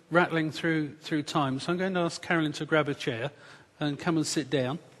sort of rattling through time, so I'm going to ask Carolyn to grab a chair and come and sit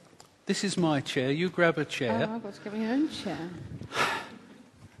down. This is my chair. You grab a chair. Oh, I've got to get my own chair.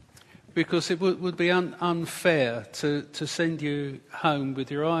 Because it would be unfair to send you home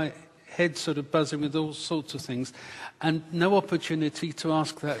with your head sort of buzzing with all sorts of things and no opportunity to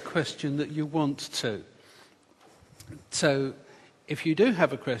ask that question that you want to. So if you do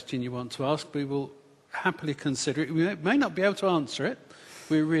have a question you want to ask, we will happily consider it. We may not be able to answer it.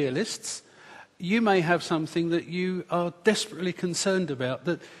 We're realists. You may have something that you are desperately concerned about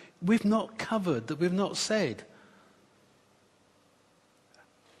that we've not covered, that we've not said.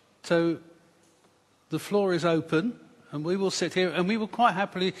 So the floor is open, and we will sit here, and we will quite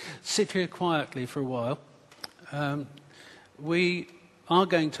happily sit here quietly for a while. We are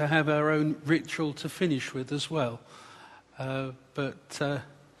going to have our own ritual to finish with as well. But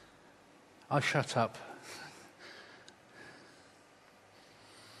I'll shut up.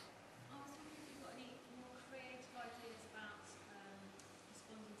 I was wondering if you've got any more creative ideas about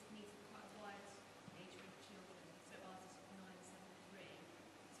responding to needs of quite a wide age group of children. So ours is from 9, 7 and 3.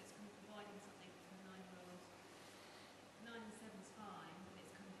 So it's kind of providing something for a 9-year-old. 9 and 7 is fine, but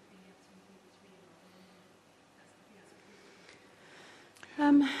it's kind of being able to include the 3-year-old. I think that's a good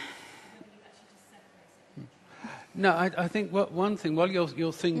whether you actually just separate it. No, I think one thing, while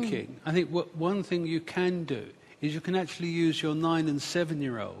you're thinking, I think one thing you can do is you can actually use your 9 and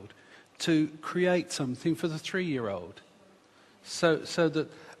 7-year-old to create something for the 3-year-old. So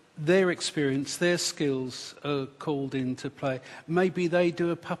that their experience, their skills are called into play. Maybe they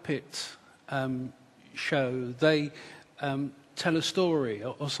do a puppet show, they tell a story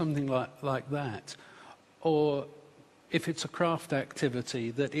or something like that. Or if it's a craft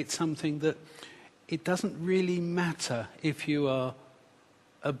activity, that it's something that it doesn't really matter if you are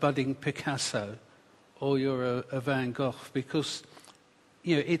a budding Picasso or you're a Van Gogh, because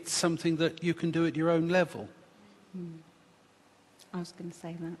it's something that you can do at your own level. I was going to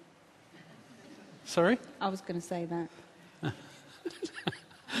say that. Sorry? I was going to say that. I'm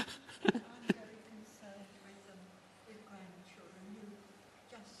very concerned with grandchildren who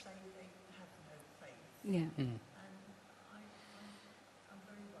just say they have no faith. Yeah. Mm. And I'm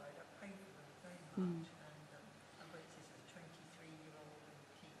very worried. I pray for them very much. And I've got this as a 23-year-old and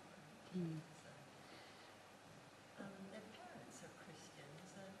teens. Their parents are Christians,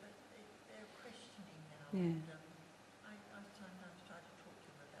 but they're questioning now. Yeah. And, I sometimes try to talk to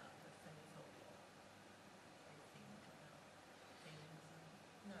them about the faith of what they think about things.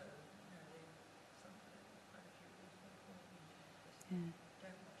 No, they sometimes quite a few people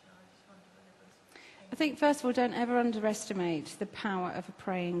don't watch. I just wonder whether it was. I think, first of all, don't ever underestimate the power of a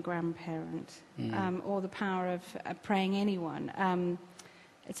praying grandparent or the power of praying anyone.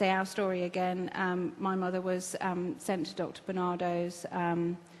 I'd say our story again. My mother was sent to Dr. Bernardo's.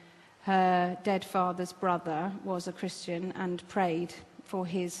 Her dead father's brother was a Christian and prayed for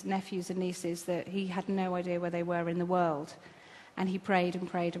his nephews and nieces that he had no idea where they were in the world. And he prayed and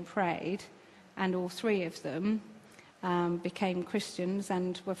prayed and prayed, and all three of them became Christians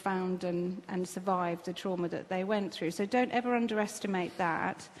and were found and survived the trauma that they went through. So don't ever underestimate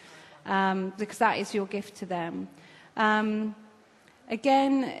that, because that is your gift to them.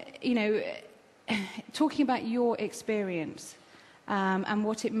 Again, talking about your experience and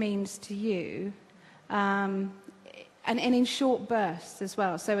what it means to you, and in short bursts as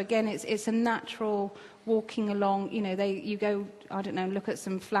well. So again, it's a natural walking along. You go, I don't know, look at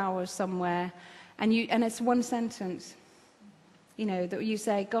some flowers somewhere, and it's one sentence. That you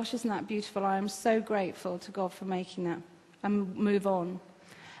say, "Gosh, isn't that beautiful? I am so grateful to God for making that," and move on.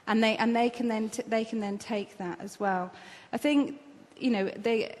 And they can then take that as well. I think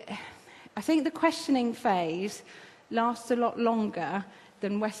I think the questioning phase lasts a lot longer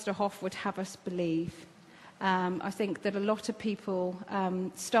than Westerhoff would have us believe. I think that a lot of people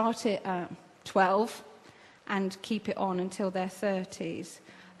start it at 12 and keep it on until their 30s.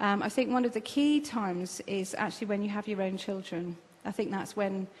 I think one of the key times is actually when you have your own children. I think that's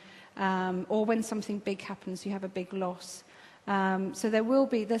when, or when something big happens, you have a big loss. So there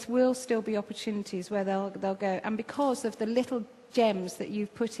will still be opportunities where they'll go, and because of the little gems that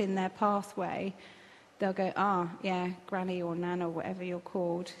you've put in their pathway, they'll go, yeah, Granny or Nan or whatever you're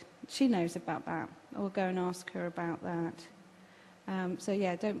called, she knows about that. Or go and ask her about that. So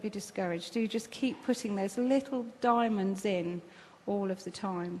yeah, don't be discouraged. Do just keep putting those little diamonds in all of the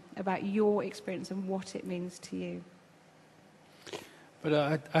time about your experience and what it means to you.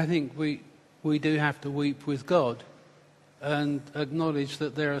 But I think we do have to weep with God and acknowledge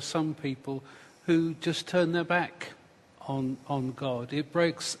that there are some people who just turn their back on God. It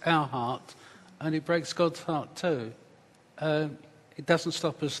breaks our heart, and it breaks God's heart too. It doesn't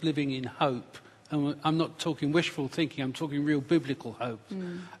stop us living in hope. And I'm not talking wishful thinking, I'm talking real biblical hope.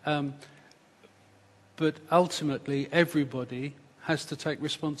 But ultimately, everybody has to take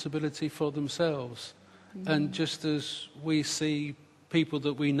responsibility for themselves. And just as we see people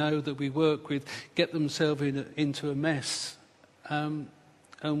that we know, that we work with, get themselves into a mess, and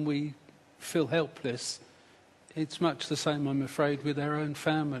we feel helpless, it's much the same, I'm afraid, with our own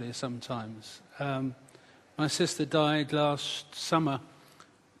family sometimes. My sister died last summer.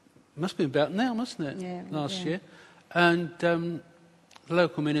 Must be about now, mustn't it? Yeah, last year. And the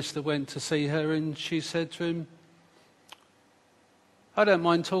local minister went to see her, and she said to him, "I don't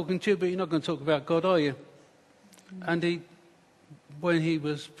mind talking to you, but you're not going to talk about God, are you?" And when he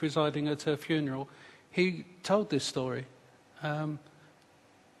was presiding at her funeral, he told this story.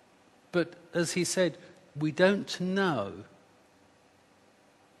 But as he said, we don't know.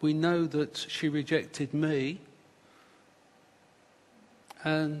 We know that she rejected me.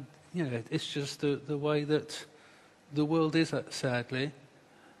 And, it's just the way that the world is, sadly.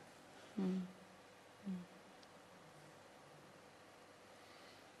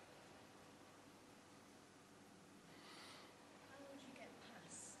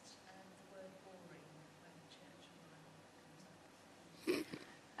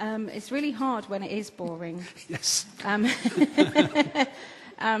 It's really hard when it is boring. Yes. And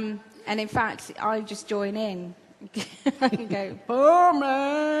in fact, I just join in and go,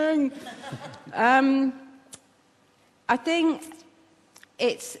 boring! I think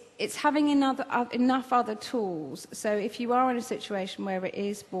it's having enough other tools. So if you are in a situation where it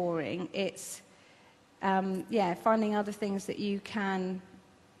is boring, it's finding other things that you can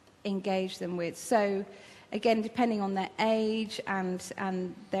engage them with. So again, depending on their age and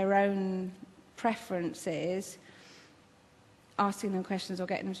their own preferences, asking them questions or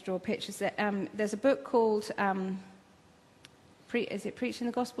getting them to draw pictures. There's a book called, is it Preaching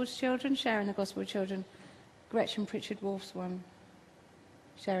the Gospel to Children? Sharing the Gospel with Children. Gretchen Pritchard Wolf's one.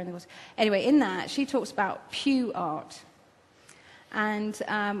 Sharing the Gospel. Anyway, in that, she talks about pew art. And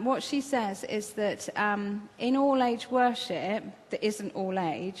what she says is that in all-age worship, that isn't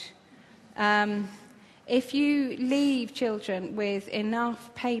all-age, if you leave children with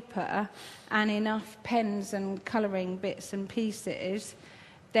enough paper and enough pens and colouring bits and pieces,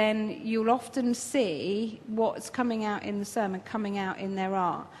 then you'll often see what's coming out in the sermon coming out in their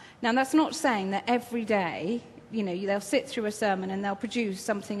art. Now, that's not saying that every day, they'll sit through a sermon and they'll produce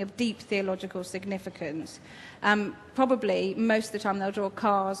something of deep theological significance. Probably most of the time they'll draw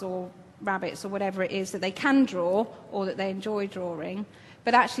cars or rabbits or whatever it is that they can draw or that they enjoy drawing.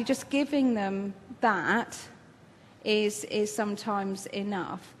 But actually just giving them that is sometimes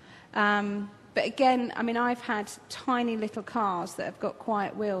enough. But again, I've had tiny little cars that have got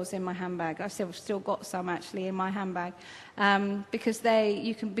quiet wheels in my handbag. I've still got some actually in my handbag. Because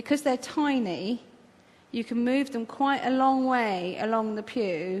they're tiny, you can move them quite a long way along the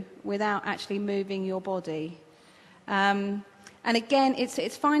pew without actually moving your body. And again,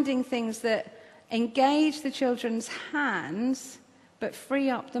 it's finding things that engage the children's hands but free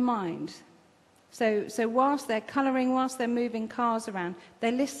up the mind. So whilst they're colouring, whilst they're moving cars around,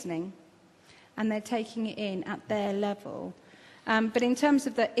 they're listening and they're taking it in at their level. But in terms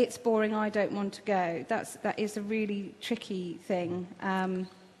of the it's boring, I don't want to go, that is a really tricky thing. And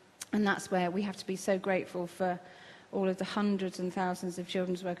that's where we have to be so grateful for all of the hundreds and thousands of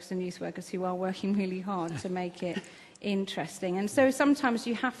children's workers and youth workers who are working really hard to make it interesting. And so sometimes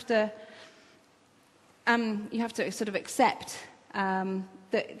you have to sort of accept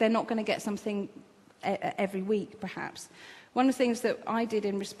that they're not going to get something every week, perhaps. One of the things that I did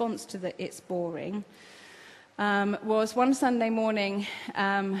in response to the it's boring was one Sunday morning,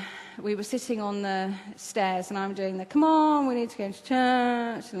 we were sitting on the stairs and I'm doing come on, we need to go to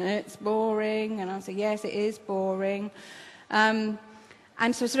church, and it's boring. And I said, yes, it is boring. And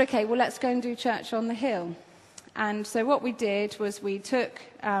so I said, okay, well, let's go and do church on the hill. And so what we did was we took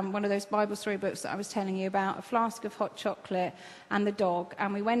one of those Bible story books that I was telling you about, a flask of hot chocolate and the dog,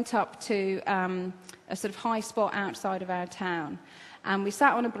 and we went up to a sort of high spot outside of our town. And we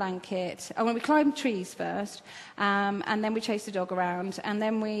sat on a blanket. We climbed trees first, and then we chased the dog around. And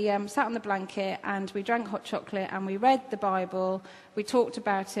then we sat on the blanket and we drank hot chocolate and we read the Bible. We talked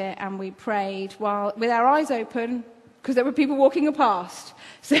about it and we prayed with our eyes open, because there were people walking past.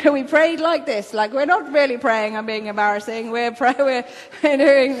 So we prayed like this, like we're not really praying, I'm being embarrassing, we're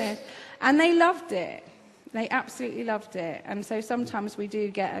doing this. And they loved it. They absolutely loved it. And so sometimes we do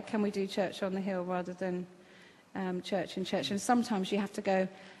get can we do church on the hill rather than church in church? And sometimes you have to go,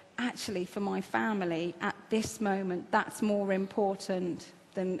 actually, for my family, at this moment, that's more important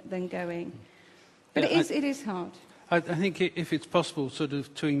than going. But it is hard. I think if it's possible sort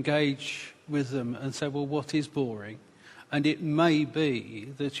of to engage with them and say, well, what is boring? And it may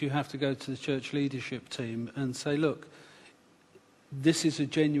be that you have to go to the church leadership team and say, look, this is a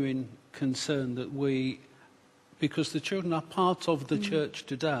genuine concern that because the children are part of the church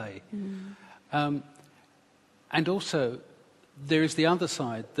today. And also, there is the other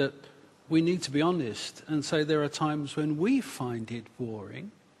side that we need to be honest and say there are times when we find it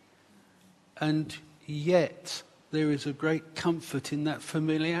boring, and yet there is a great comfort in that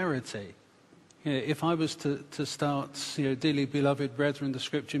familiarity. If I was to start, dearly beloved brethren, the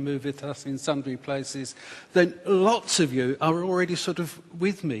scripture moveth us in sundry places, then lots of you are already sort of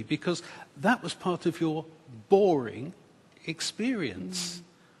with me, because that was part of your boring experience.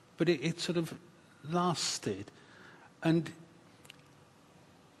 But it sort of lasted. And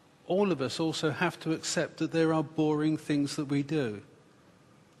all of us also have to accept that there are boring things that we do.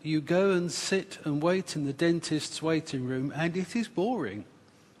 You go and sit and wait in the dentist's waiting room, and it is boring.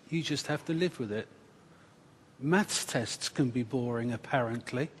 You just have to live with it. Maths tests can be boring,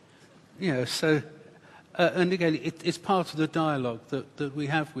 apparently. So, and again, it's part of the dialogue that we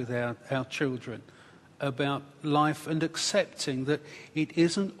have with our children about life, and accepting that it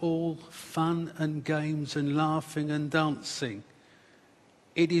isn't all fun and games and laughing and dancing.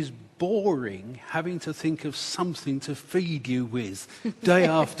 It is boring having to think of something to feed you with day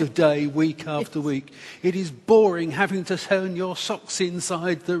after day, week after week. It is boring having to turn your socks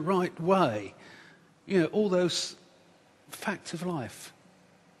inside the right way. All those facts of life.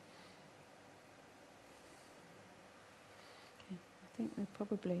 Okay. I think we're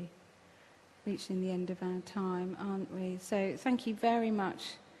probably reaching the end of our time, aren't we? So thank you very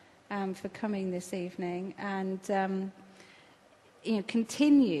much for coming this evening, and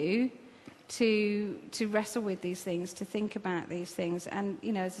continue to wrestle with these things, to think about these things. And,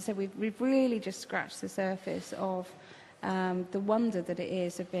 you know, as I said, we've really just scratched the surface of the wonder that it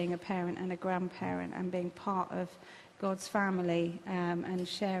is of being a parent and a grandparent and being part of God's family and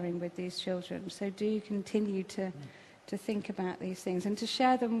sharing with these children. So do continue to think about these things and to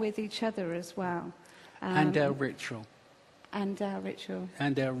share them with each other as well. And our ritual. And our ritual.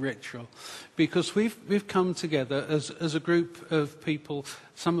 And our ritual. Because we've come together as a group of people.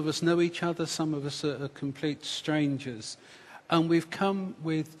 Some of us know each other, some of us are complete strangers. And we've come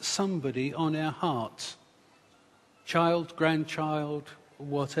with somebody on our hearts. Child, grandchild,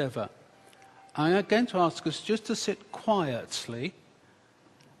 whatever. I'm going to ask us just to sit quietly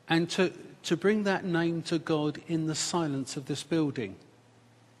and to bring that name to God in the silence of this building.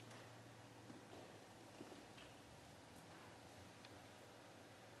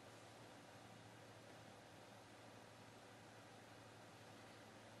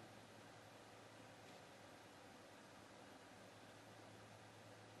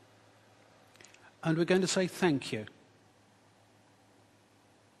 And we're going to say thank you.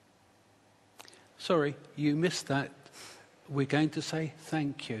 Sorry, you missed that. We're going to say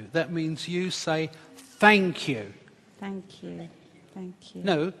thank you. That means you say thank you. Thank you. Thank you.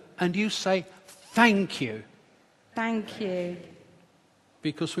 No, and you say thank you. Thank you.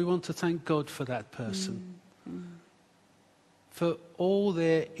 Because we want to thank God for that person. For all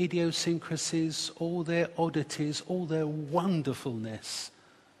their idiosyncrasies, all their oddities, all their wonderfulness.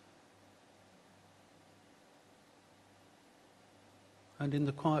 And in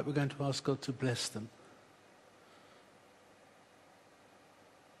the quiet, we're going to ask God to bless them.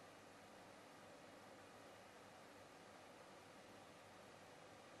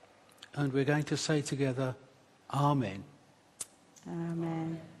 And we're going to say together, Amen. Amen.